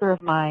coworker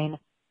of mine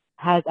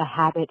has a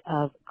habit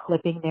of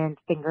clipping their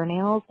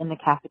fingernails in the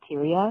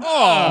cafeteria and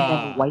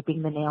then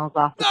wiping the nails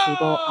off the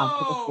table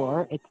onto the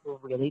floor. It's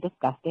really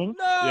disgusting.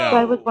 Yeah. So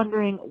I was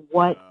wondering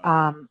what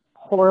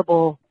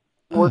horrible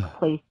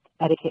workplace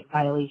etiquette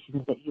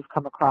violations that you've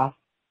come across,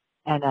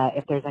 and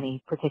if there's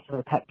any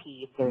particular pet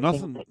peeves or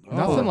Nothing- things that you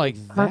Nothing like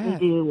currently that.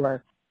 do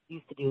or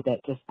used to do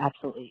that just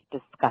absolutely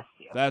disgusts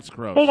you. That's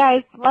gross. Hey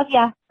guys, love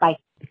ya. Bye.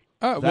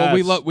 Well,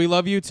 That's- we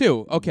love you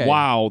too. Okay.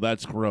 Wow,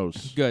 that's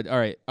gross. Good. All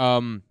right.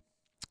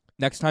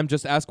 Next time,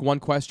 just ask one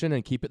question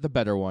and keep it the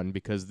better one,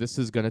 because this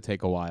is gonna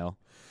take a while.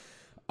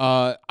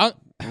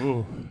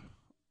 Ooh.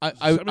 I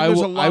mean,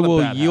 there's a lot of will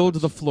bad yield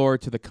habits. the floor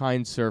to the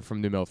kind sir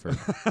from New Milford.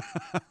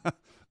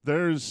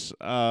 There's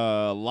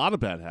a lot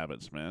of bad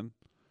habits, man.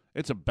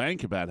 It's a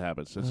bank of bad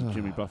habits. That's a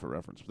Jimmy Buffett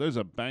reference. There's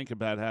a bank of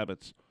bad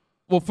habits.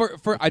 Well,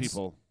 for I just,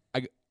 People.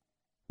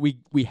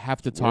 we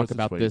have to talk Worth its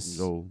about weight this.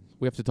 in gold.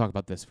 We have to talk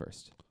about this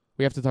first.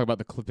 We have to talk about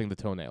the clipping the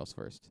toenails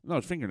first. No,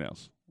 it's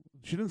fingernails.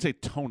 She didn't say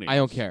toenails. I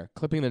don't care.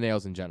 Clipping the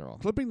nails in general.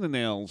 Clipping the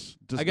nails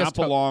does I guess not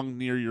belong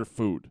near your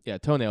food. Yeah,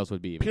 toenails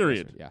would be even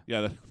Period. grosser, Yeah.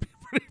 Yeah, that'd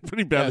be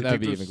pretty bad. Yeah, They that'd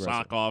take be their even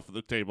sock off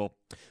the table.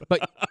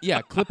 But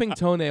yeah, clipping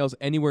toenails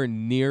anywhere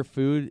near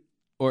food,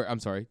 or I'm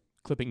sorry,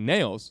 clipping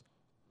nails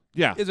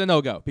Yeah. is a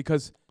no-go,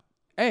 because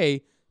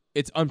A,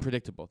 it's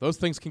unpredictable. Those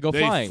things can go They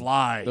flying.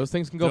 fly. Those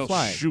things can go They'll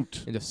flying.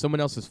 shoot. Into someone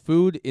else's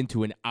food,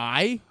 into an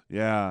eye.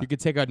 Yeah. You could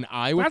take out an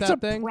eye with That's that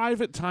a thing.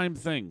 private time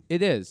thing.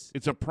 It is.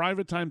 It's a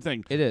private time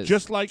thing. It is.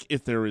 Just like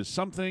if there is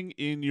something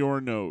in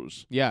your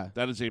nose, Yeah.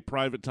 that is a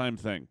private time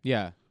thing.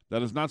 Yeah.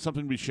 That is not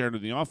something to be shared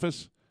in the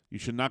office. You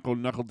should not go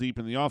knuckle deep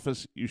in the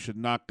office. You should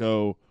not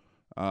go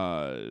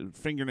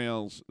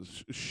fingernails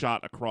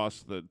shot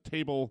across the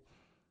table.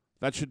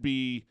 That should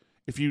be,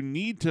 if you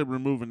need to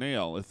remove a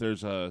nail, if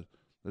there's a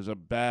there's a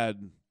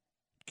bad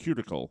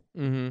cuticle.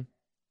 Mm-hmm.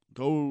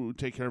 Go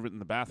take care of it in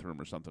the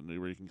bathroom or something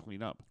where you can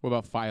clean up. What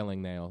about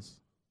filing nails?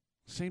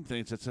 Same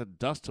thing. It's a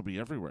dust will be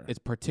everywhere. It's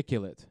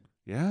particulate.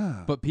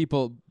 Yeah. But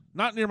people...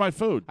 Not near my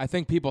food. I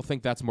think people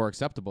think that's more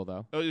acceptable,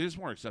 though. Oh, it is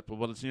more acceptable,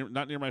 but it's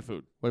not near my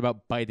food. What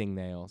about biting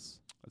nails?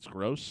 That's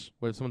gross.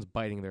 What if someone's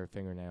biting their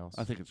fingernails?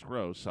 I think it's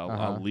gross. I'll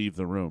Uh-huh. leave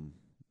the room.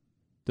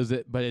 Does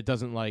it? But it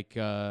doesn't like...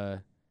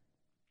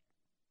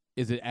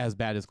 is it as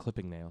bad as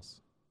clipping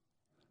nails?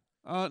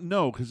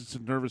 No, because it's a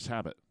nervous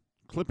habit.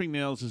 Clipping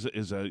nails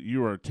is a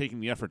you are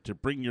taking the effort to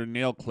bring your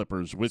nail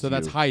clippers with you. So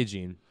that's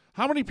hygiene.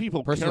 How many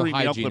people Personal carry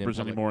nail hygiene in clippers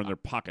public. anymore in their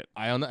pocket?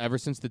 I don't know. Ever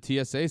since the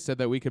TSA said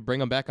that we could bring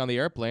them back on the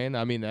airplane,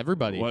 I mean,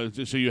 everybody. What,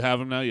 so you have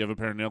them now? You have a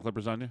pair of nail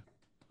clippers on you?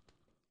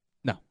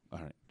 No. All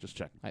right, just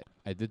check.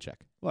 I did check.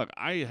 Look,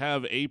 I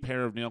have a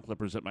pair of nail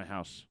clippers at my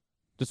house.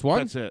 Just one?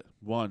 That's it.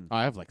 One.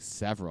 I have like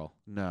several.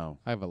 No.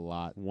 I have a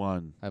lot.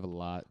 One. I have a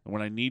lot. And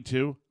when I need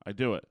to, I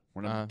do it.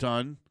 When I'm Uh-huh.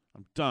 done,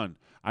 I'm done.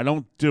 I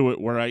don't do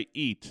it where I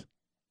eat.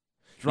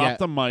 Drop Yeah.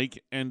 the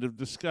mic. End of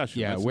discussion.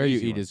 Yeah, That's where an you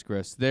easy eat one. is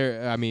gross.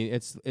 There, I mean,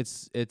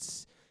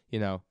 it's you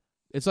know,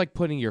 it's like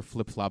putting your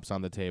flip flops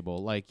on the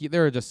table. Like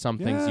there are just some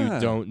things you Yeah.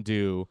 don't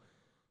do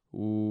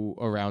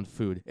around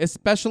food,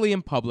 especially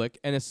in public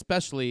and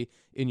especially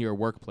in your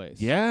workplace.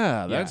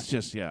 Yeah, that's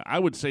just I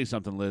would say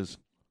something, Liz.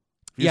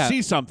 If you Yeah,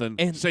 see something,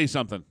 and- say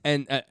something.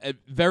 And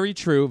very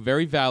true,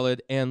 very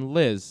valid. And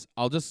Liz,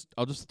 I'll just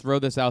throw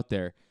this out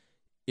there.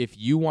 If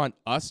you want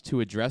us to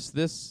address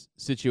this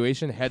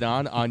situation head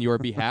on your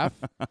behalf,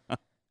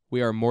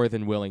 we are more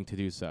than willing to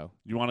do so.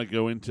 You want to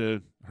go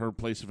into her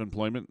place of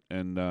employment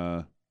and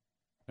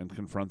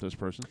confront this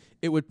person?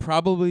 It would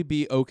probably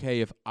be okay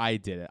if I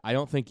did it. I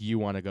don't think you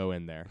want to go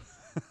in there.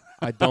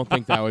 I don't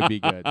think that would be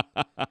good.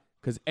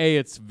 Because A,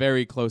 it's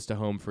very close to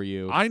home for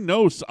you. I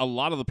know a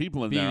lot of the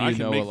people in B, there. you I can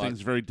know make a lot.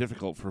 things very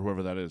difficult for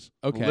whoever that is.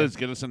 Okay. Liz,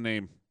 get us a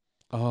name.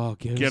 Oh,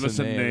 give Get us us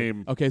a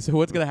name. Okay, so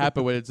what's gonna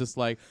happen when it's just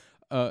like,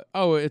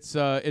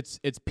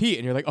 it's Pete,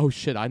 and you're like, oh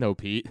shit, I know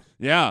Pete.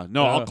 Yeah,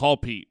 no, I'll call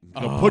Pete.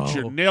 Go put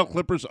your Oh. nail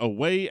clippers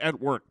away at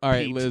work. All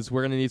right, Pete. Liz,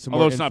 we're gonna need some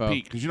Although more it's info. not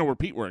Pete, because you know where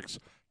Pete works.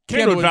 Candlewood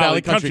Candlewood Valley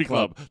Valley Country Country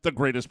Club, Club. the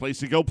greatest place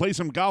to go play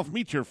some golf,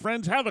 meet your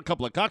friends, have a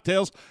couple of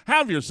cocktails,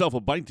 have yourself a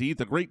bite to eat.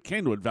 The great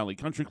Candlewood Valley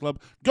Country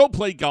Club. Go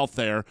play golf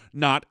there,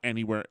 not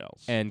anywhere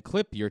else. And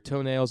clip your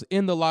toenails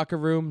in the locker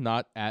room,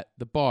 not at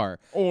the bar.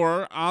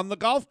 Or on the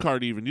golf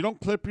cart even. You don't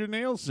clip your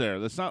nails there.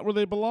 That's not where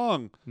they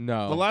belong.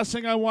 No, The last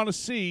thing I want to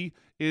see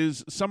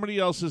is somebody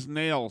else's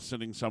nail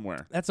sitting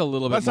somewhere. that's a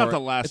little bit. That's more, not the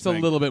last It's thing. a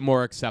little bit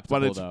more acceptable,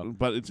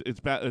 But it's though. it's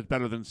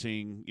better than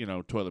seeing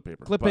toilet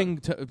paper.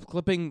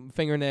 Clipping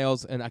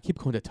fingernails, and I keep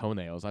going to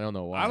toenails. I don't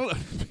know But why. I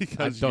don't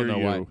because I don't you're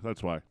know why. you.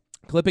 That's why.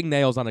 Clipping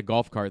nails on a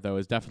golf cart, though,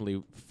 is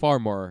definitely far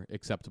more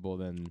acceptable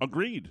than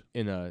Agreed.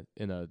 in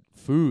a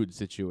food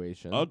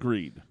situation.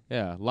 Agreed.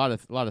 Yeah, a lot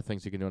of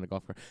things you can do on a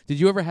golf cart. Did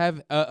you ever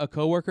have a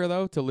coworker,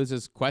 though, to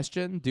Liz's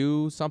question,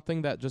 do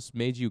something that just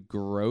made you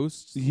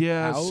gross?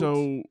 Yeah. out?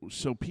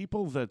 So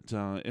people that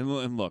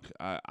and look,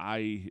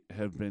 I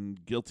have been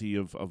guilty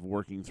of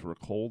working through a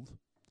cold.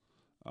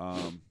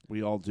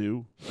 We all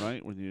do,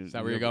 right? When you Is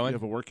that where you you're have- going? You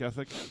have a work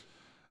ethic.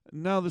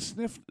 No, the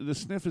sniff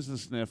is the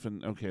sniff,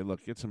 and okay,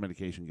 look, get some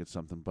medication, get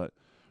something. But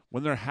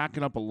when they're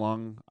hacking up a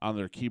lung on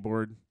their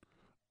keyboard,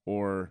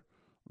 or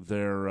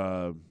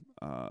they're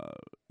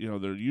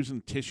they're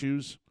using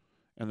tissues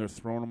and they're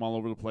throwing them all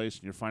over the place,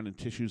 and you're finding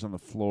tissues on the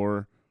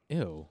floor.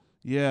 Ew.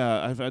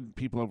 Yeah, I've had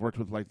people I've worked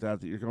with like that.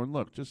 That you're going,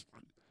 look, just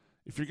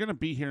if you're gonna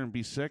be here and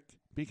be sick,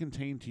 be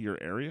contained to your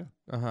area.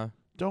 Uh-huh.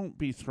 Don't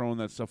be throwing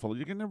that stuff all.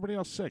 You're getting everybody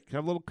else sick.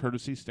 Have a little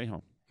courtesy. Stay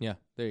home. Yeah,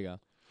 there you go.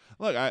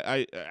 Look,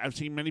 I've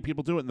seen many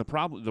people do it, and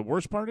the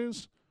worst part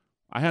is,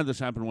 I had this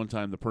happen one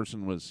time. The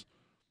person was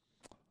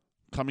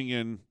coming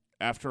in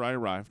after I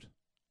arrived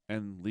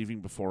and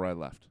leaving before I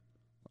left.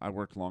 I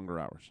worked longer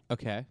hours.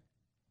 Okay.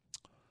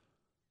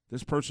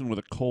 This person with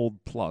a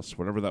cold plus,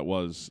 whatever that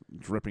was,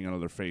 dripping out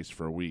of their face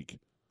for a week,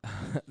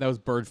 That was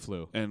bird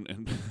flu.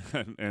 and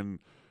and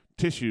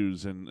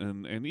tissues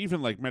and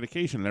even like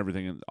medication and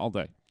everything and all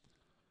day.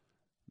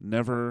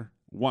 Never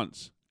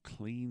once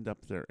cleaned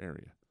up their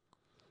area.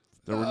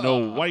 There were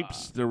no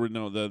wipes. There were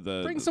no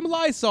the Bring some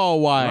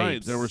Lysol wipes.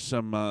 right. There were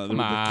some. Come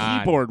The on.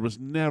 keyboard was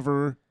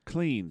never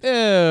cleaned. Ew.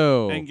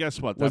 And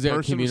guess what? Was That it a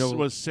person communal-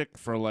 was sick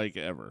for like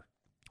ever.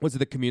 Was it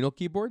the communal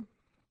keyboard?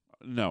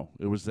 No,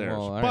 it was theirs.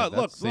 Well, all right, but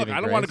that's look, saving I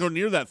don't want to grace. go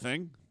near that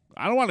thing.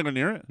 I don't want to go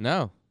near it.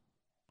 No.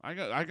 I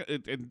got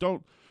it, and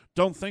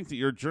don't think that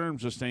your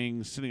germs are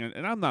sitting on.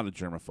 And I'm not a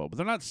germaphobe, but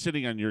they're not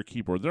sitting on your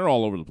keyboard. They're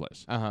all over the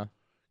place. Uh-huh.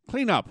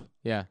 Clean up.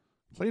 Yeah.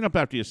 Clean up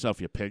after yourself,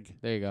 you pig.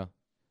 There you go.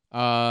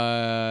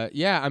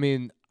 Yeah, I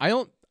mean,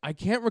 I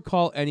can't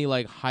recall any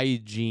like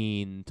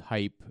hygiene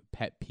type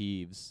pet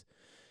peeves.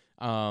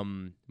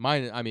 Mine,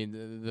 I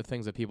mean, the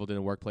things that people did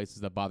in workplaces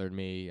that bothered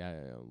me,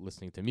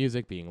 listening to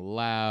music, being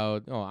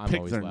loud. Oh, I'm Pick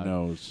always their loud.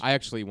 nose. I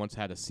actually once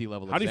had a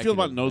C-level. How do you feel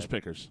about executive nose that-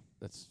 pickers?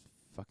 That's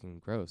fucking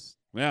gross.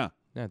 Yeah.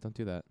 Yeah, don't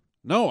do that.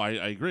 No, I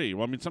agree.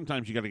 Well, I mean,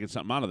 sometimes you got to get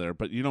something out of there,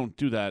 but you don't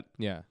do that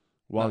Yeah.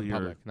 while Not in you're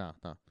public. No.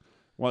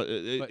 Well,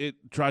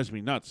 it drives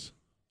me nuts.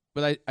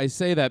 But I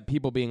say that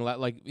people being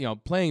like,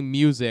 playing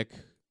music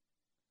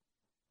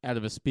out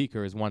of a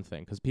speaker is one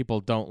thing because people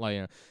don't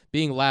like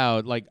being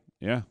loud. Like,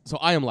 Yeah, so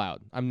I am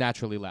loud. I'm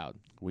naturally loud.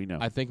 we know.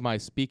 I think my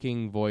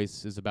speaking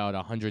voice is about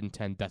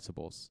 110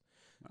 decibels,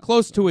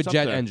 close to a It's up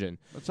jet there. engine,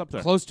 That's up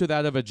there. close to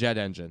that of a jet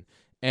engine.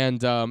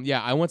 And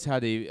I once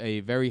had a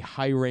very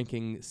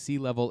high-ranking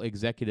C-level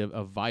executive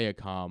of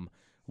Viacom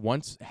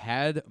once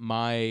had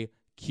my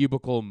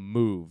cubicle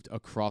moved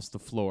across the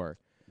floor.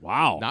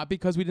 Wow. Not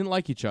because we didn't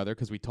like each other,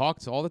 because we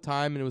talked all the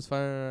time and it was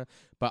fun,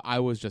 but I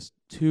was just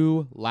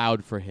too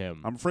loud for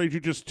him. I'm afraid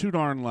you're just too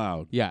darn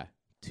loud. Yeah,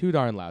 too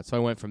darn loud. So I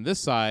went from this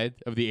side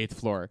of the 8th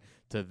floor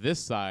to this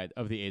side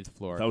of the 8th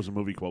floor. That was a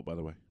movie quote, by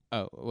the way.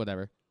 Oh,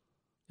 whatever.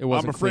 It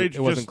wasn't. I'm afraid it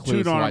wasn't you're just too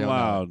Clue, so I darn don't know it.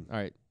 loud. All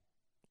right,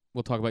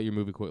 we'll talk about your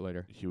movie quote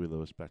later. Huey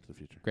Lewis, Back to the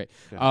Future. Great.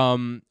 Yeah.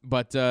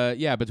 But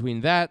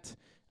between that,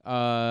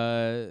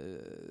 I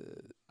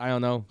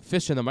don't know.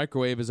 Fish in the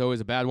microwave is always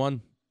a bad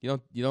one. You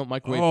don't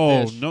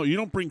microwave fish. No, you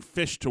don't bring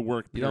fish to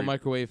work. You don't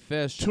microwave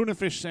fish. Tuna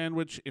fish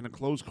sandwich in a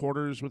closed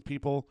quarters with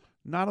people,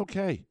 not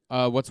okay.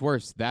 What's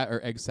worse, that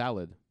or egg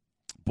salad?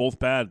 Both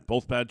bad.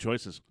 Both bad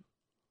choices.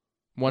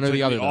 One It's or the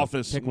like other. The though.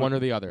 Office Pick one- one or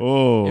the other.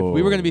 Oh. If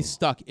we were going to be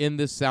stuck in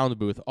this sound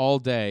booth all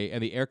day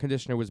and the air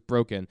conditioner was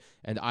broken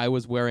and I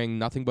was wearing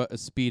nothing but a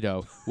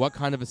Speedo, what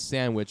kind of a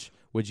sandwich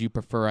would you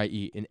prefer I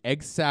eat? An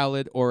egg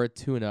salad or a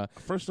tuna?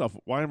 First off,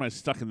 why am I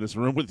stuck in this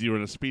room with you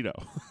in a Speedo?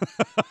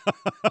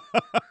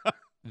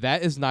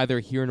 That is neither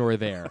here nor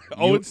there.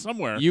 It's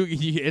somewhere.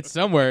 It's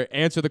somewhere.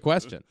 Answer the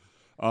question.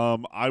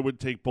 I would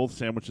take both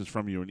sandwiches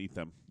from you and eat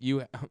them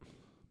You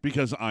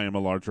because I am a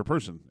larger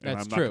person. And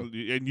That's I'm true. Not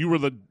gonna, and you were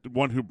the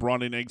one who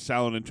brought in egg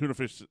salad and tuna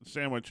fish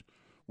sandwich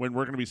when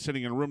we're going to be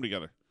sitting in a room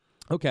together.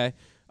 Okay.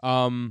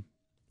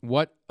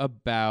 What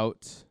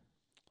about?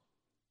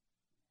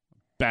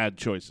 Bad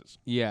choices.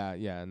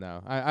 Yeah.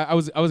 No. I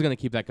was gonna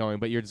keep that going,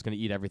 but you're just gonna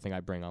eat everything I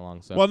bring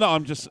along. So Well, no,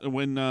 I'm just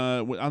when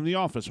on The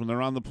Office when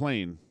they're on the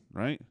plane,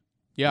 right?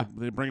 yeah.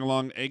 They bring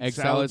along egg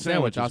Salad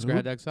sandwich. sandwiches. Oscar Who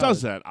had egg salad.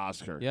 does that,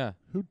 Oscar? Yeah.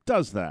 Who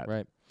does that?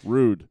 Right.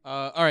 Rude.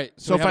 All right.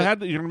 So we if I have had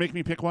to, you're going to make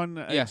me pick one?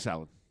 Yeah. Egg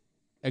salad.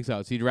 egg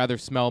salad, so you'd rather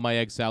smell my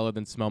egg salad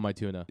than smell my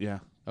tuna. Yeah.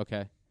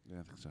 Okay. Yeah,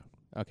 I think so.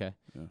 Okay.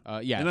 Yeah.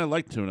 Yeah. And I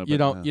like tuna. You but,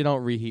 don't you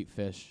don't reheat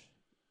fish.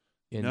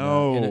 In,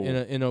 No.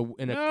 in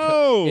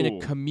No. a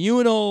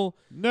communal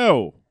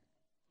No.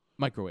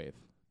 microwave.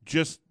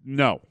 Just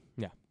no.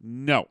 Yeah.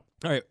 No.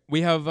 All right.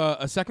 We have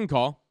a second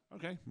call.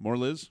 Okay. More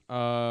Liz.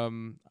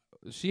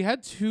 She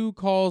had 2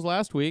 calls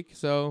last week,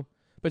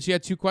 but she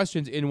had 2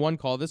 questions in one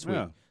call this week.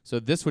 Yeah. So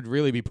this would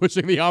really be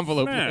pushing the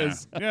envelope. Yeah.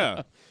 Liz.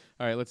 Yeah.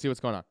 All right. Let's see what's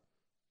going on.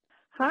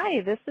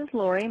 Hi, this is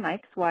Lori,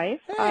 Mike's wife,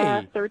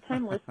 Hey.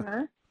 third-time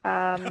listener,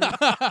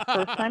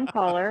 first-time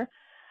caller.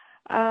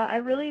 I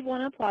really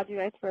want to applaud you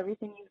guys for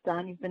everything you've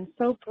done. You've been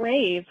so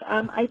brave.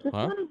 I just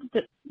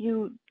wanted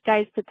you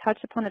guys to touch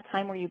upon a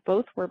time where you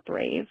both were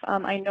brave.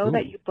 I know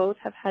that you both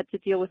have had to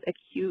deal with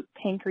acute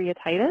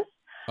pancreatitis.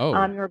 Oh.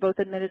 You were both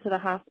admitted to the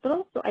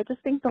hospital, so I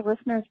just think the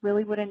listeners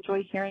really would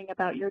enjoy hearing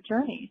about your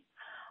journeys.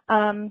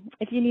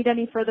 If you need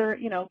any further,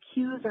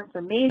 cues or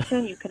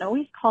information, you can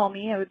always call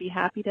me. I would be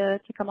happy to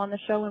come on the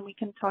show and we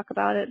can talk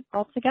about it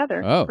all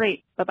together. Oh.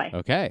 Great. Bye-bye.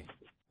 Okay.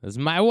 This is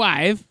my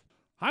wife.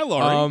 Hi,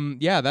 Lori.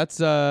 Yeah, that's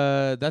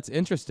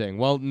interesting.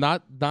 Well,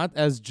 not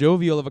as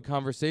jovial of a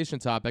conversation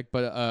topic,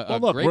 but a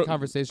look, great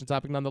conversation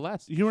topic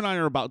nonetheless. You and I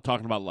are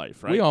talking about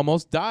life, right? We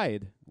almost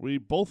died. We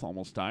both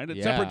almost died at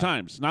Yeah. separate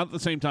times, not at the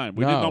same time.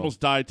 We No. didn't almost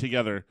die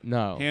together,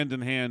 No. hand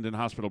in hand in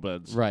hospital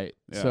beds. Right.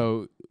 Yeah.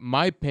 So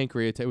my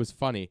pancreatitis, it was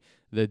funny.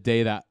 The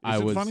day that I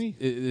it was, funny?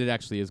 It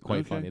actually is quite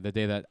Okay. funny. The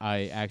day that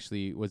I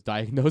actually was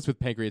diagnosed with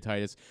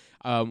pancreatitis,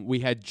 we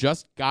had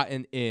just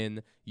gotten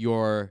in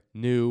your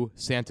new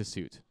Santa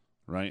suit,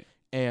 Right.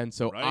 and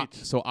so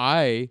Right.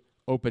 I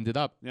opened it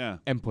up Yeah.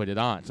 and put it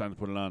on It's time to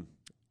put it on.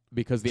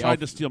 because the Tried elf,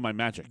 to steal my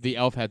magic. the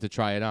elf had to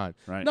try it on.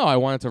 Right. No, I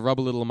wanted to rub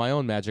a little of my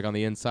own magic on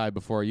the inside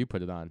before you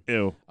put it on.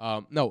 Ew.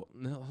 No,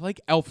 like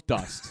elf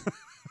dust,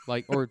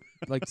 like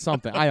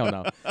something. I don't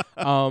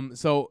know.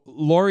 So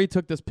Lori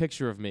took this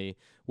picture of me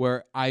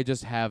where I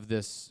just have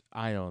this.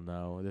 I don't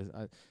know.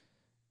 This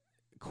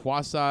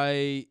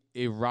quasi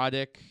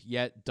erotic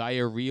yet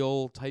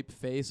diarrheal type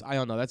face. I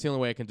don't know. That's the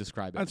only way I can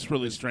describe it. That's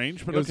really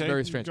strange, but it was okay.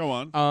 very strange. Go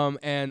on.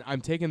 And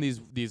I'm taking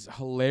these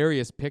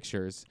hilarious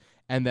pictures.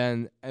 And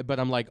then, but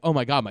I'm like, oh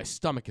my God, my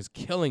stomach is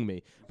killing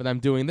me. But I'm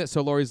doing this.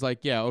 So Lori's like,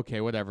 yeah, okay,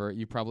 whatever.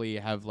 You probably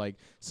have like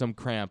some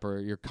cramp or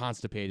you're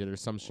constipated or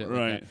some shit like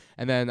Right. that.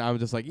 And then I'm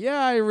just like,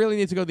 yeah, I really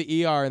need to go to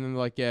the ER. And then they're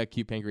like, yeah,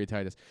 acute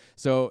pancreatitis.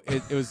 So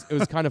it was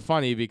kind of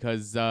funny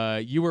because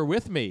you were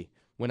with me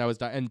when I was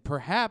dying. And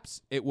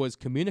perhaps it was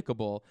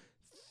communicable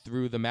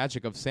through the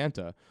magic of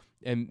Santa.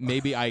 And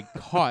maybe I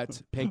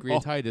caught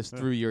pancreatitis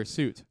through your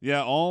suit.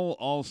 Yeah,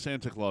 all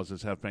Santa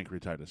Clauses have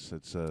pancreatitis.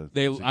 It's a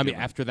given.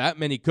 After that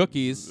many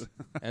cookies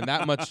and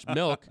that much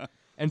milk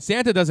And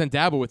Santa doesn't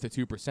dabble with the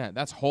 2%.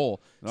 That's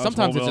whole. No,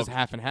 Sometimes whole it's just milk.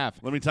 half and half.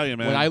 Let me tell you,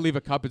 man. When I leave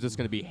a cup, it's just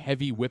going to be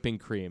heavy whipping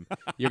cream.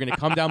 You're going to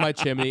come down my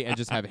chimney and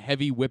just have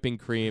heavy whipping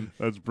cream.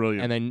 That's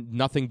brilliant. And then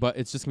nothing but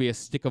it's just going to be a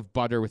stick of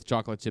butter with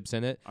chocolate chips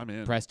in it, I'm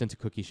in. pressed into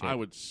cookie shape. I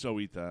would so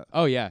eat that.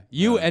 Oh, yeah.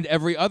 You Yeah. and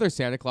every other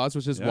Santa Claus,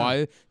 which is Yeah.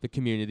 why the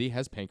community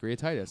has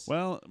pancreatitis.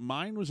 Well,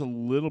 mine was a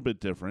little bit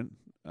different.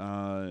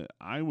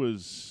 I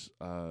was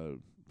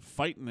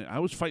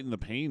fighting the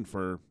pain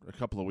for a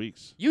couple of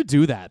weeks. You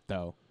do that,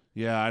 though.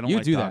 Yeah, I don't You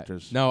like do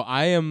doctors. that. No,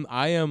 I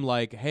am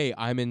like, hey,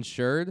 I'm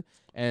insured,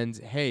 and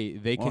hey,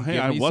 they Well, can hey,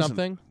 give I me wasn't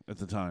something. at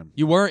the time.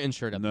 You weren't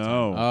insured at the time.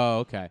 No. Oh,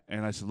 okay.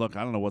 And I said, look,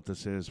 I don't know what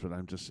this is, but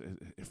I'm just,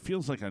 it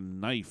feels like a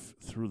knife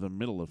through the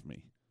middle of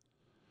me.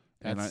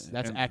 That's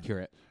and,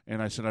 accurate.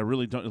 And I said, I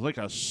really don't, it's like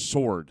a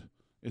sword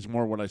is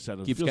more what I said.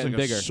 It Keeps feels getting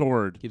like bigger. a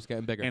sword. Keeps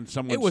getting bigger. And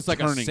someone's It was like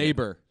a turning it.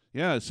 saber.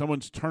 Yeah,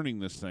 someone's turning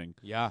this thing.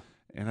 Yeah.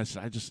 And I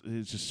said,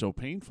 it's just so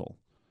painful.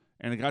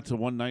 And it got to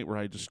one night where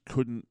I just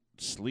couldn't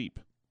sleep.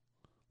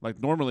 Like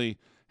normally,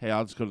 hey,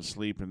 I'll just go to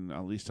sleep and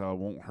at least I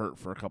won't hurt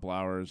for a couple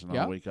hours and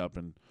Yeah. I'll wake up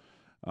and,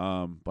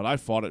 but I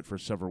fought it for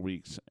several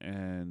weeks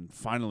and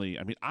finally,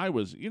 I mean, I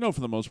was, for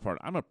the most part,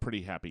 I'm a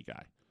pretty happy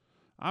guy.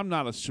 I'm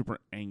not a super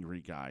angry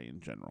guy in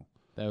general.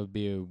 That would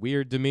be a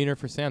weird demeanor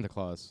for Santa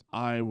Claus.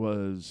 I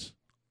was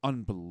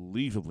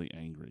unbelievably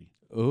angry,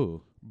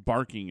 Ooh.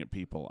 barking at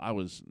people. I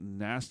was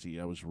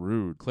nasty. I was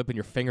rude. Clipping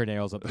your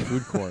fingernails at the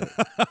food court.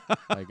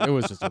 Like, it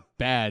was just a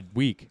bad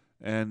week.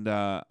 And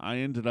I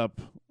ended up,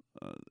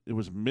 it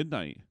was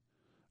midnight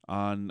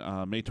on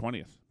May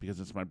 20th because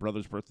it's my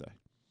brother's birthday.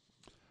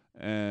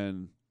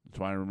 And that's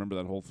why I remember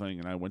that whole thing.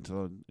 And I went to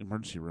the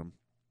emergency room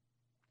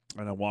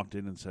and I walked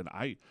in and said,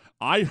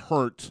 I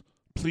hurt.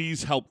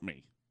 Please help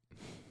me,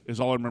 is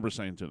all I remember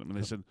saying to them. And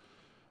they said,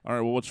 all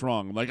right, well, what's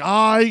wrong? I'm like,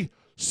 I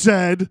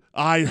said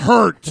I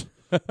hurt.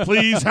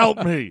 Please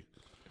help me.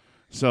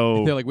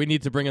 So They're like, we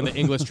need to bring in the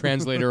English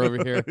translator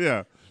over here.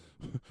 yeah.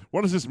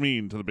 What does this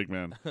mean to the big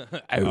man?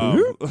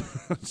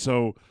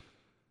 So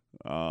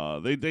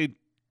they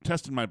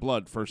tested my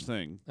blood first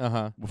thing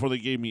Uh-huh. before they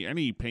gave me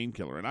any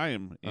painkiller, and I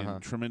am in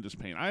tremendous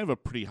pain. I have a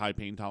pretty high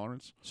pain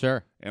tolerance,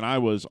 Sure. and I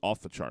was off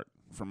the chart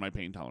from my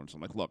pain tolerance. I'm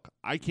like, look,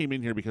 I came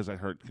in here because I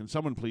hurt. Can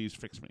someone please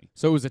fix me?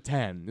 So it was a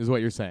 10, is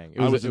what you're saying.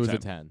 It I was, was a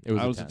 10. It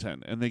was I a was 10. a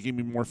 10, and they gave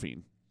me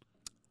morphine,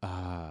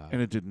 Ah.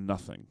 and it did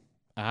nothing.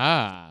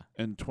 Ah.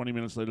 And 20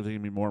 minutes later, they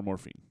gave me more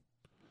morphine.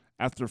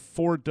 After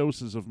 4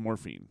 doses of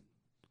morphine,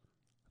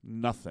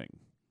 nothing.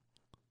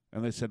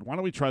 And they said, why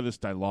don't we try this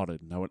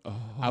Dilaudid? And I went, oh.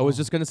 I was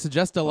just going to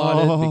suggest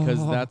Dilaudid Oh.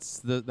 because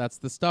that's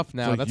the stuff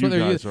now. It's like, That's you what they're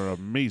guys using. are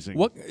amazing.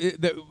 What?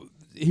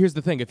 Here's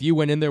the thing: if you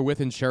went in there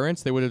with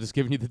insurance, they would have just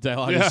given you the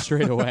Dilaudid Yeah.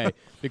 straight away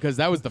because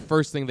that was the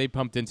first thing they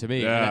pumped into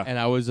me, Yeah. and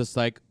I was just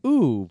like,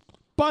 "Ooh,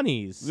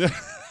 bunnies!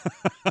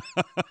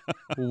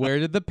 Where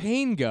did the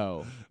pain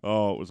go?"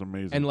 Oh, it was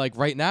amazing. And like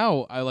right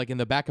now, I like in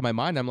the back of my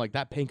mind, I'm like,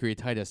 that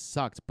pancreatitis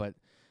sucked, but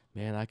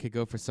man, I could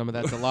go for some of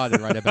that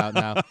Dilaudid right about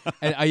now.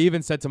 And I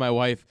even said to my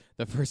wife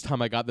the first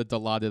time I got the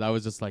Dilaudid, I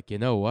was just like, you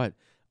know what?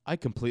 I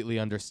completely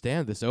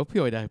understand this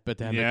opioid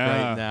epidemic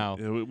right now.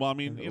 Well, I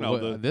mean,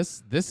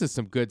 This is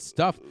some good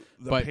stuff,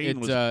 the but pain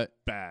it's was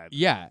bad.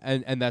 yeah,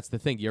 and that's the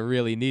thing. You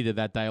really needed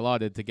that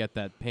Dilaudid to get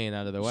that pain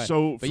out of the way.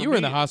 So but for you were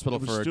in me, the hospital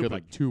it was for a good stupid.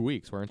 like 2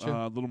 weeks, weren't you?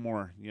 A little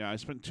more. Yeah, I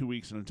spent 2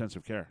 weeks in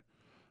intensive care.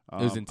 It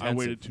was I intensive.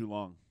 waited too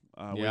long.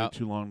 Yeah. Waited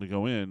too long to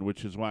go in,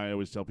 which is why I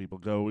always tell people,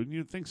 go, and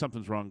you think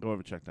something's wrong, go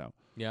have it checked out.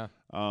 Yeah.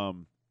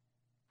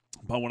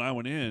 But when I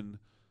went in,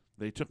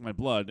 they took my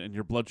blood, and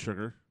your blood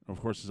sugar, of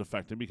course, is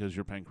affected because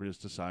your pancreas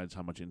decides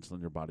how much insulin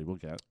your body will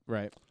get.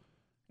 Right.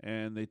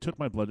 And they took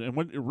my blood, and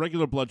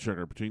regular blood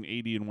sugar between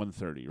 80 and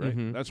 130, right?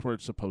 Mhm. That's where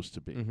it's supposed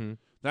to be. Mm-hmm.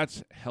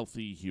 That's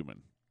healthy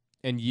human.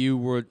 And you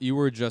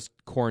were just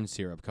corn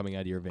syrup coming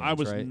out of your veins. I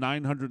was right?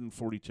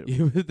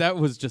 942. that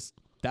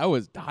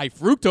was high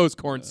fructose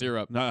corn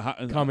syrup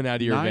coming out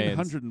of your veins.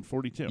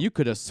 942. You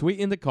could have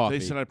sweetened the coffee.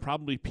 They said I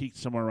probably peaked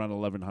somewhere around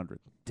 1100.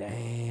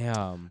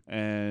 Damn.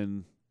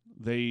 And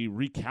they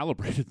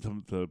recalibrated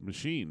the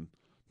machine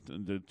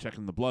to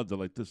checking the blood. They're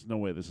like, "There's no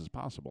way this is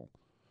possible."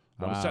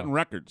 I was Wow. setting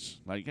records.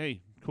 Like,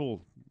 hey,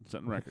 cool,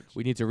 setting records.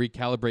 We need to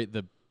recalibrate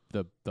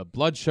the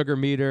blood sugar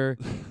meter.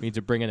 We need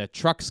to bring in a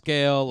truck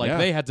scale. Like Yeah.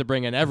 they had to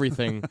bring in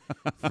everything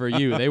for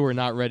you. They were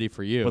not ready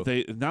for you. But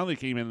they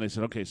came in and they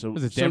said, "Okay, so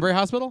Was it Danbury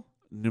Hospital?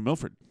 New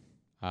Milford."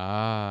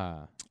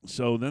 Ah.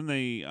 So then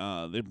they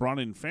brought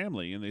in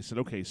family and they said,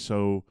 "Okay,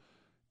 so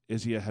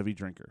is he a heavy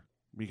drinker?"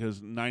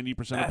 Because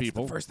 90% of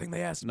people, the first thing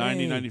they asked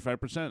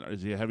 95%,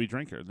 is he a heavy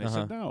drinker? And they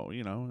said, Uh-huh.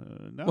 no,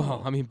 no.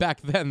 Well, I mean,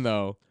 back then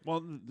though,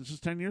 Well, this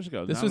is 10 years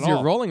ago. this Not was at your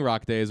all. Rolling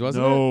Rock days,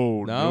 wasn't it?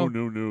 No.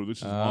 No? This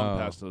is long Oh.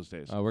 past those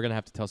days. We're gonna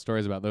have to tell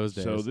stories about those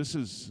days. So this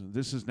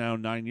is now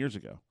 9 years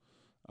ago.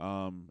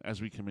 As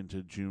we come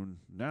into June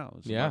now,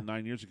 it's Yeah. about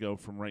 9 years ago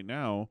from right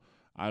now.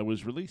 I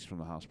was released from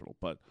the hospital,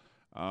 but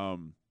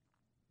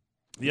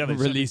yeah, they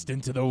released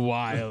into the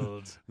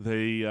wild.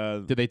 They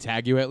Did they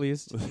tag you at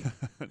least?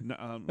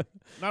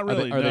 not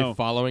really. Are no. they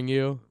following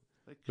you?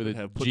 They with could a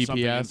have put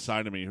something GPS?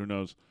 inside of me. Who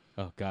knows?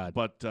 Oh God.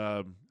 But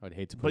I would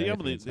hate to put but yeah,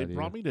 anything they inside of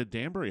brought you. me to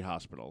Danbury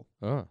Hospital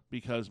Oh.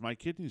 because my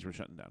kidneys were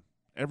shutting down.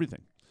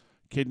 Everything,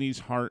 kidneys,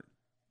 heart.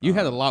 You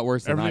had a lot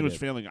worse than I Everything was did.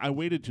 failing. I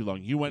waited too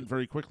long. You went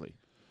very quickly.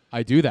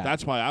 I do that.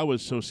 That's why I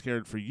was so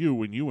scared for you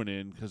when you went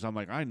in, because I'm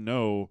like, I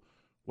know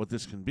what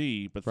this can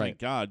be, but Right. thank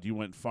God you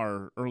went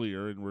far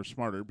earlier and were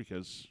smarter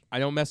because I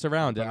don't mess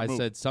around. Better I move.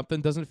 said something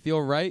doesn't feel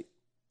right.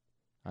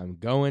 I'm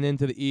going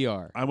into the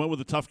ER. I went with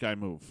the tough guy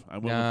move. I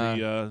went Nah. with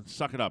the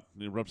suck it up.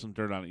 You rub some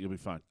dirt on it, you'll be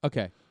fine.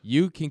 Okay,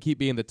 you can keep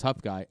being the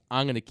tough guy.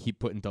 I'm gonna keep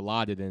putting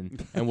Dilaudid in,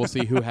 and we'll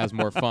see who has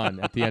more fun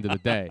at the end of the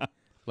day.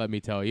 Let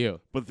me tell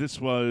you. But this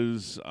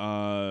was,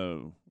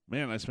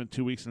 man, I spent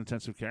 2 weeks in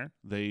intensive care.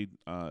 They,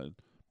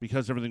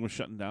 because everything was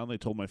shutting down, they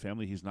told my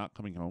family he's not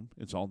coming home.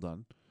 It's all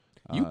done.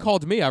 You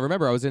called me. I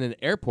remember I was in an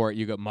airport.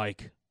 You go,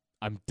 Myke,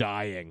 I'm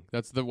dying.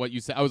 That's what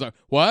you said. I was like,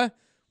 what?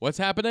 What's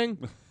happening?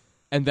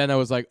 And then I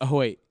was like, oh,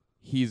 wait,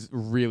 he's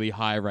really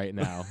high right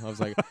now. I was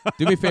like,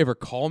 do me a favor,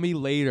 call me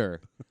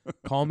later.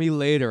 Call me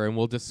later, and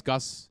we'll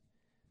discuss.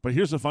 But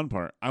here's the fun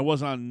part. I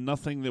was on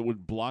nothing that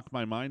would block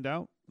my mind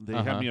out. They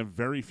Uh-huh. had me on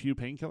very few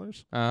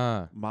painkillers.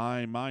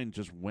 My mind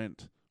just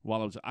went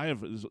while I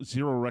have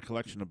zero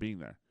recollection of being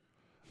there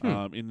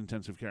in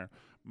intensive care.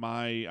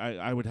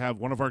 I would have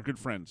one of our good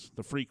friends,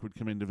 the freak, would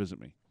come in to visit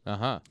me,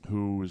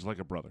 who is like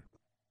a brother.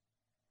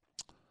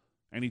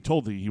 And he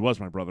told me he was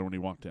my brother when he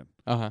walked in,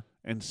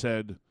 and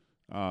said,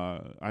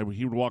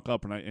 he would walk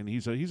up and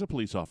he's a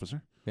police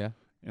officer. Yeah.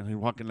 And he'd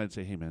walk in and I'd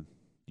say, hey man,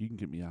 you can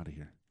get me out of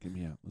here. Get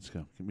me out. Let's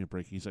go. Give me a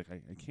break. He's like,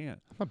 I can't.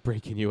 I'm not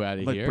breaking you out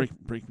of Like, here.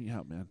 break me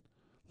out, man.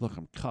 Look,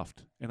 I'm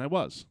cuffed. And I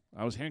was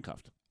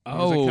handcuffed.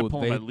 Because I Oh, kept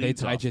pulling my they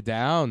leads tied off. you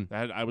down.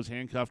 I was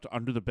handcuffed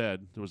under the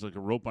bed. There was like a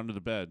rope under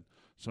the bed,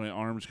 so my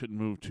arms couldn't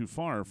move too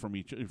far from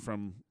each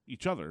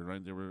other.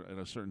 Right, they were at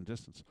a certain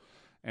distance,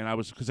 and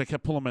because I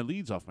kept pulling my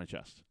leads off my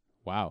chest.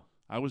 Wow.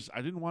 I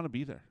didn't want to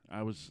be there.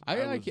 I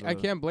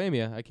can't blame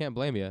you. I can't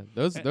blame you.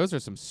 Those are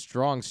some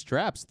strong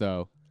straps,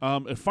 though.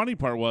 The funny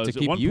part was To at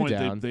keep one you point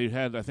down. they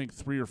had, I think,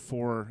 3 or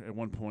 4 at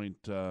one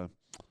point.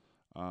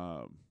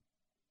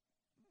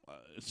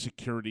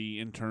 Security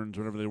interns,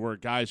 whatever they were,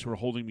 guys who were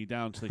holding me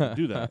down so they could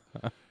do that.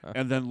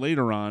 And then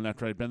later on,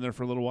 after I'd been there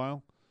for a little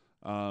while,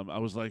 I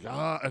was like,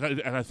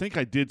 and I think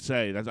I did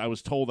say that.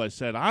 I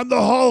said, I'm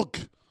the Hulk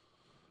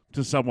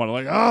to someone.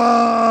 Like, the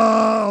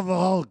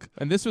Hulk.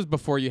 And this was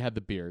before you had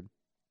the beard,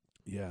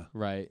 Yeah,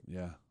 right?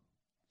 yeah.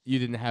 You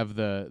didn't have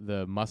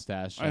the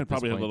mustache. I had at this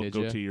probably a point, little did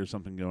you? goatee or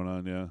something going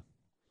on. Yeah.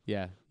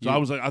 Yeah.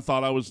 So I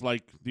thought I was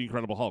like the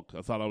Incredible Hulk.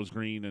 I thought I was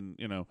green, and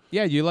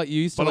Yeah, you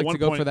used to But at like one to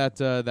go for point-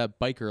 that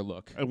biker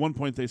look. At one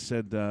point they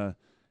said,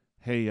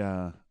 "Hey,"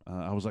 I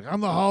was like, "I'm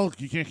the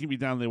Hulk. You can't keep me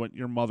down." They went,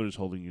 "Your mother's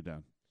holding you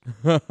down."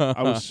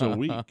 I was so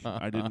weak.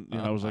 I didn't.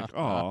 I was like,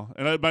 "Aw,"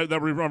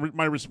 and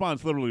my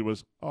response literally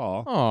was,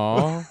 "Aw."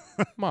 Aw,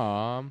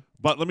 Mom.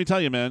 But let me tell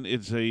you, man,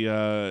 it's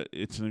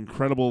an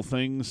incredible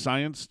thing,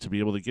 science, to be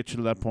able to get you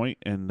to that point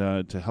and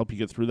to help you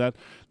get through that.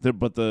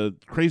 But the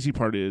crazy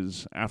part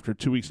is, after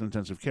 2 weeks in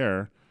intensive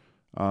care,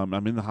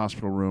 I'm in the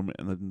hospital room,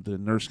 and the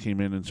nurse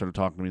came in and started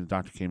talking to me. The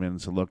doctor came in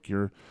and said, "Look,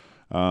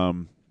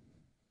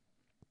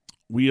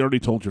 we already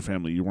told your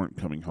family you weren't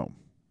coming home.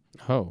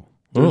 Oh.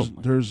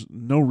 There's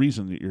no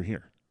reason that you're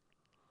here.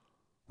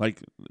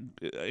 Like,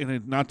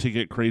 and not to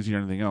get crazy or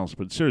anything else,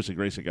 but seriously,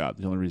 grace of God,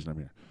 the only reason I'm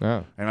here."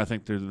 Oh. And I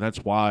think that's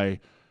why,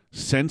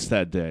 since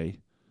that day,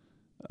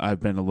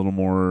 I've been a little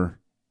more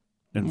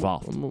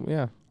involved.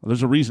 Yeah.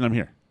 There's a reason I'm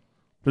here.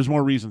 There's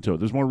more reason to it.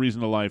 There's more reason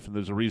to life, and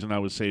there's a reason I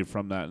was saved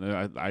from that,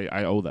 and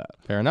I owe that.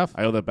 Fair enough.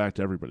 I owe that back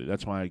to everybody.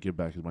 That's why I give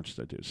back as much as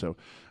I do. So,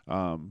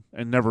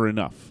 and never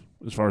enough,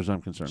 as far as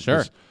I'm concerned. Sure.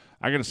 'Cause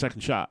I got a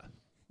second shot.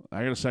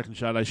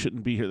 I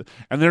shouldn't be here.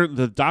 And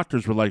the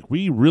doctors were like,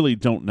 "We really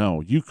don't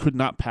know. You could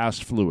not pass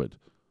fluid.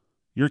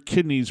 Your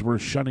kidneys were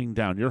shutting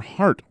down. Your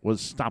heart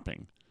was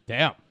stopping.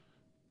 Damn.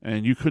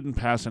 And you couldn't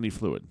pass any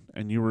fluid.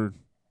 And you were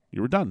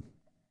done."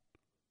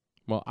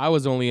 Well, I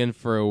was only in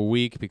for a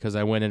week because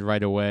I went in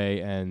right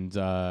away, and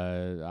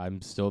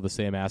I'm still the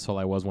same asshole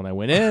I was when I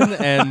went in,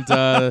 and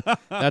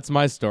that's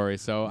my story.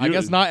 So I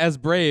guess not as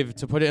brave,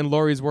 to put it in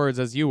Lori's words,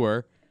 as you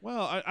were.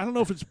 Well, I don't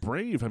know if it's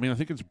brave. I mean, I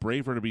think it's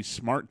braver to be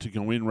smart to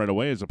go in right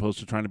away as opposed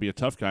to trying to be a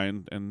tough guy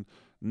and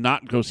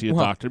not go see a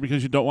doctor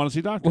because you don't want to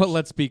see doctors. Well,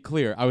 let's be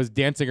clear. I was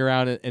dancing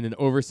around in an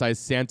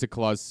oversized Santa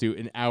Claus suit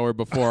an hour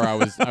before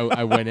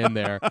I went in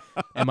there,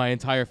 and my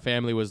entire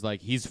family was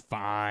like, "He's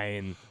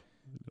fine."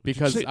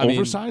 Because Did you say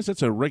oversized?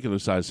 That's a regular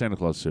size Santa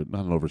Claus suit,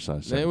 not an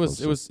oversized Santa Claus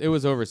suit. It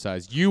was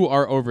oversized. You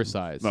are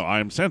oversized. No, I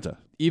am Santa.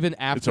 Even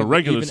after It's a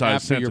regular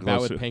size after your Santa bout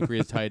Claus with suit.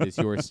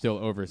 pancreatitis, you are still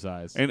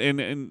oversized. And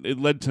it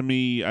led to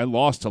me, I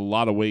lost a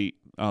lot of weight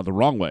the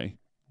wrong way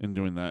in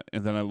doing that,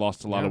 and then I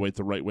lost a lot of weight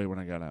the right way when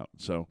I got out.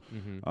 So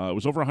it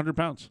was over 100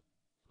 pounds.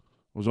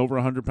 It was over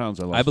 100 pounds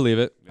I lost. I believe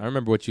it. I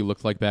remember what you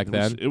looked like back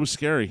then. It was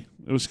scary.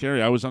 It was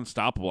scary. I was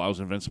unstoppable. I was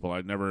invincible.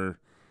 I'd never...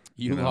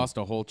 You lost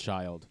a whole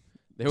child.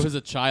 There was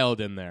a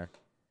child in there.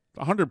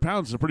 100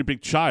 pounds is a pretty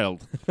big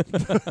child.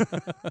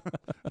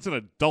 That's an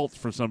adult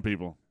for some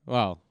people.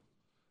 Well,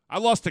 I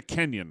lost a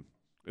Kenyan.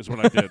 is what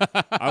I did.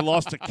 I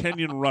lost a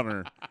Kenyan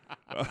runner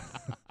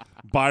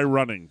by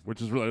running,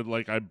 which is really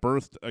like I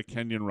birthed a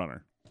Kenyan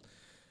runner.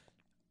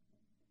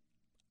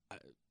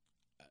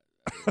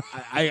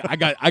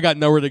 I got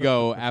nowhere to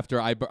go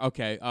after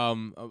okay.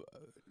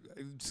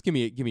 Just give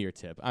me your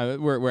tip.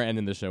 We're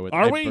ending the show with.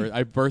 Are we?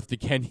 I birthed a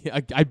Kenyan.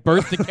 I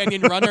birthed a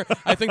Kenyan runner.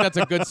 I think that's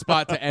a good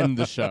spot to end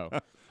the show.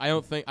 I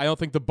don't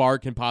think the bar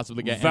can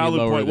possibly get Valid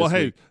any lower. point. Well, this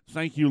hey, week.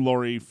 thank you,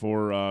 Lori,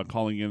 for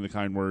calling in the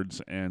kind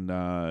words,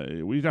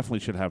 and we definitely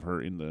should have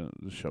her in the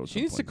show. She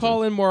needs to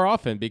call in more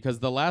often because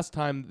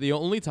the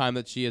only time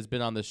that she has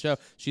been on the show,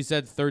 she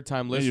said third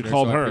time listener. you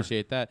called so her. I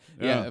appreciate that.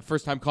 Yeah,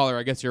 first time caller.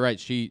 I guess you're right.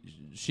 She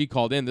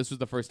called in. This was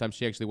the first time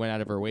she actually went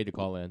out of her way to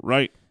call in.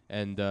 Right.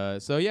 And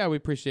so yeah, we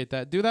appreciate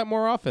that. Do that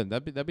more often.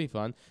 That'd be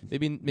fun.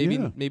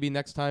 Maybe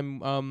next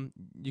time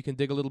you can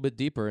dig a little bit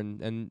deeper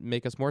and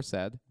make us more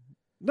sad.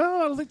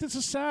 No, I don't think this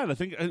is sad. I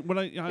think It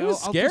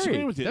was I'll scary.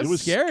 disagree with you. That's It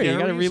was scary. You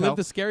got to as relive hell.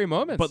 the scary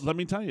moments. But let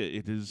me tell you,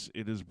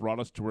 it has brought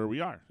us to where we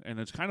are, and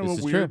it's kind of This a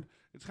is weird. true.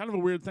 It's kind of a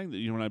weird thing that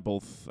you and I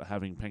both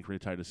having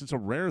pancreatitis. It's a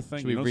rare thing.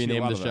 Should we You don't see a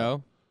rename lot the of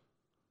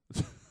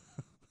that. show?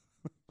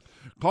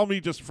 Call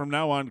me just from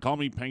now on. Call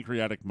me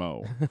Pancreatic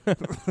Mo.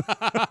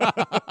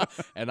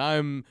 And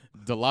I'm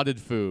Dilaudid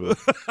Foo.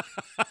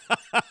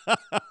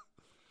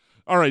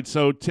 All right,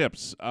 so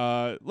tips.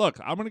 Look,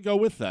 I'm going to go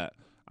with that.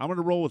 I'm going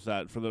to roll with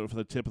that for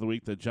the tip of the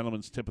week, the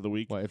gentleman's tip of the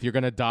week. What, if you're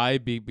gonna die,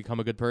 become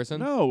a good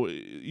person? No,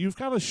 you've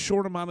got a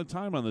short amount of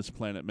time on this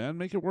planet, man.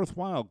 Make it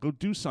worthwhile. Go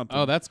do something.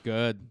 Oh, that's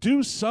good.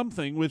 Do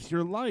something with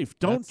your life.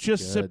 Don't That's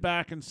just sit good.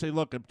 back and say,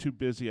 look, I'm too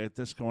busy. I have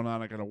this going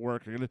on. I got to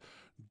work. I got to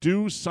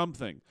do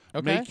something.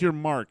 Okay. Make your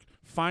mark.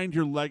 Find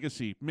your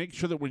legacy. Make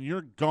sure that when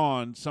you're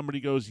gone, somebody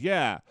goes,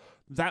 yeah,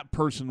 that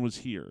person was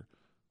here.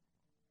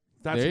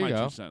 That's There you my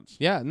go. 2 cents.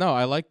 Yeah, no,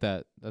 I like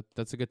that.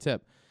 That's a good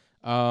tip.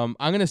 I'm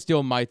gonna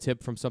steal my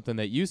tip from something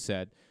that you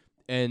said,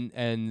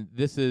 and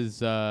this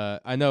is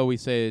I know we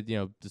say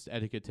just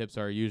etiquette tips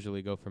are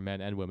usually go for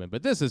men and women,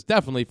 but this is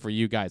definitely for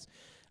you guys.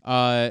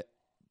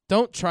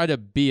 Don't try to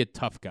be a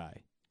tough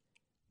guy.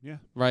 Yeah.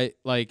 Right?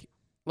 Like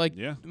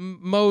Yeah.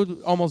 Mo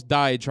almost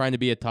died trying to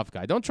be a tough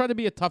guy. Don't try to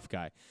be a tough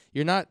guy.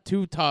 You're not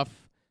too tough.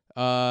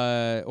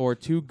 Or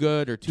too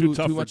good, or too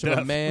tough for much of a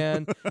death.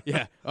 man.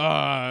 Yeah.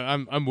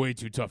 I'm way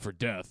too tough for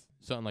death.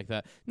 Something like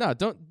that. No,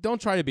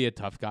 don't try to be a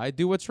tough guy.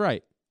 Do what's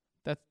right.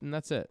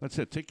 That's it. That's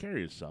it. Take care of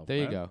yourself. There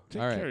you man. go.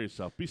 Take All right. care of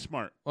yourself. Be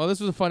smart. Well, this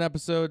was a fun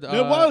episode. It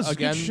was. Good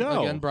Again,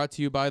 show. Again, brought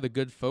to you by the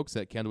good folks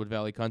at Candlewood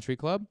Valley Country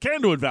Club.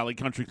 Candlewood Valley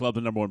Country Club,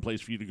 the #1 place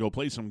for you to go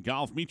play some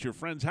golf, meet your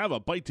friends, have a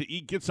bite to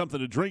eat, get something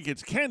to drink.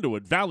 It's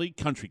Candlewood Valley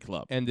Country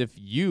Club. And if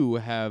you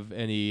have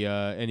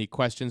any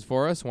questions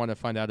for us, want to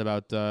find out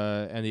about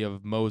any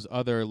of Mo's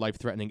other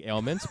life-threatening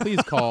ailments,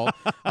 please call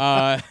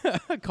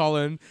call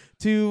in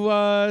to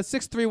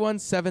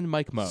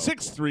 631-7-MIKE-MO.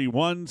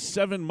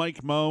 631-7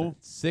 Mike Mo.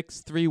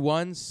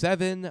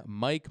 631-7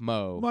 Mike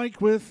Mo. Mike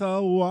with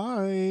a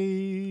Y.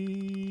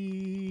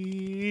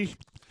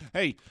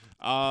 Hey,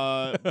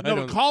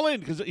 no, call in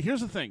because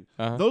here's the thing.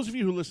 Uh-huh. Those of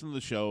you who listen to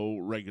the show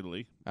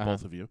regularly,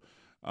 both of you,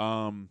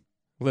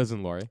 Liz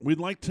and Lori. we'd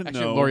like to Actually,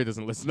 know. Lori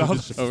doesn't listen No, to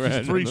the show. there's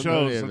Right? 3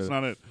 shows. Yeah, That's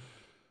not it.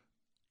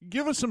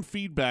 Give us some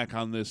feedback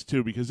on this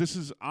too, because this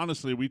is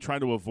honestly we try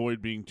to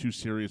avoid being too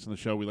serious in the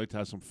show. We like to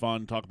have some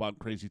fun, talk about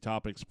crazy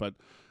topics, but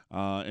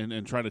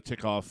and try to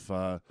tick off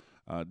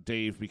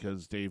Dave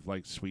because Dave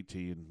likes sweet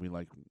tea and we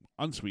like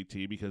unsweet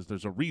tea because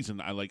there's a reason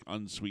I like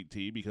unsweet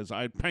tea because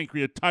I had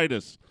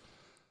pancreatitis.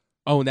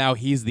 Oh, now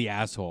he's the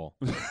asshole.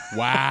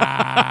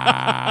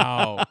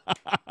 Wow.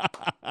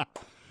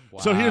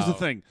 So here's the Wow.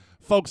 thing,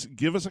 folks.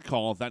 Give us a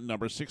call. That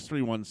number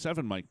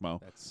 631-7 Mike Mo.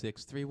 That's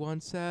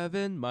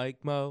 631-7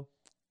 Mike Mo.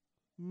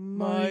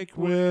 Mike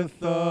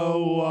with a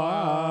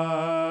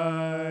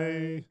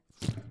Y.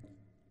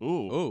 Ooh.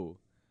 Ooh.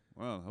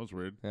 Wow, that was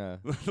weird. Yeah.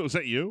 Was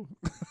that you?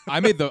 I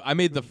made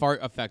the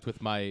fart effect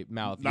with my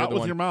mouth. Not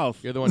with your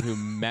mouth. You're the one who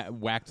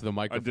whacked the I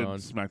microphone.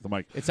 did smack the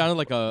mic. It sounded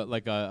like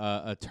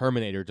a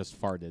Terminator just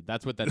farted.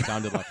 That's what that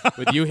sounded like.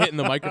 With you hitting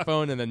the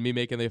microphone and then me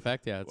making the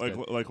effect. Yeah, it's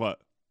good. Like what?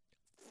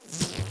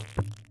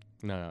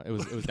 No, it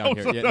was down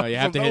here. Yeah, no, you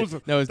have to that hit. was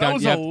a- No, it was that down.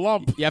 was you a have,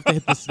 lump. You have to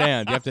hit the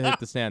stand. You have to hit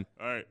the stand.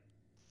 All right.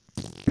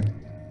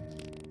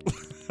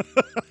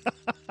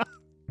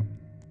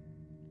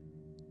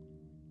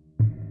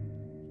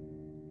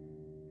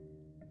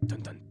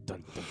 Dun, dun,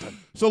 dun, dun, dun.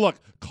 So look,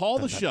 call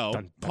the Dun, show.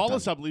 dun, dun, Call dun.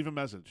 us up. Leave a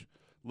message.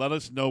 Let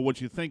us know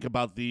what you think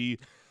about the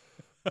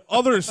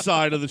other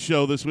side of the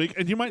show this week.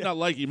 And you might not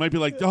like it. You might be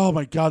like, "Oh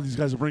my God, these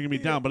guys are bringing me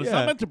down." But it's Yeah.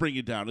 not meant to bring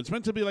you down. It's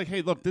meant to be like,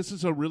 "Hey, look, this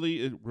is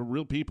we're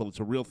real people. It's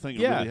a real thing.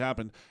 It Yeah. really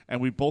happened,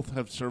 and we both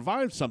have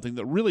survived something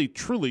that really,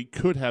 truly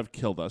could have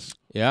killed us."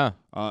 Yeah.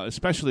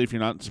 Especially if you're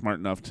not smart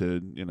enough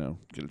to,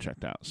 get it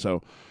checked out.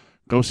 So,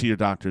 go see your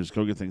doctors.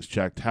 Go get things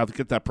checked.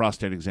 Get that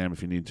prostate exam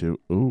if you need to.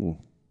 Ooh,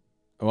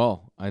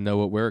 Well, I know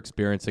what we're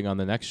experiencing on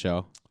the next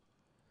show.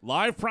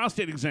 live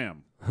prostate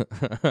exam.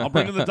 I'll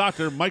bring in the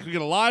doctor. Mike will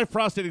get a live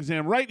prostate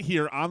exam right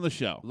here on the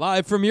show.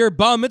 Live from your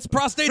bum, it's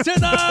prostate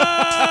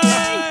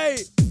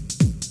tonight.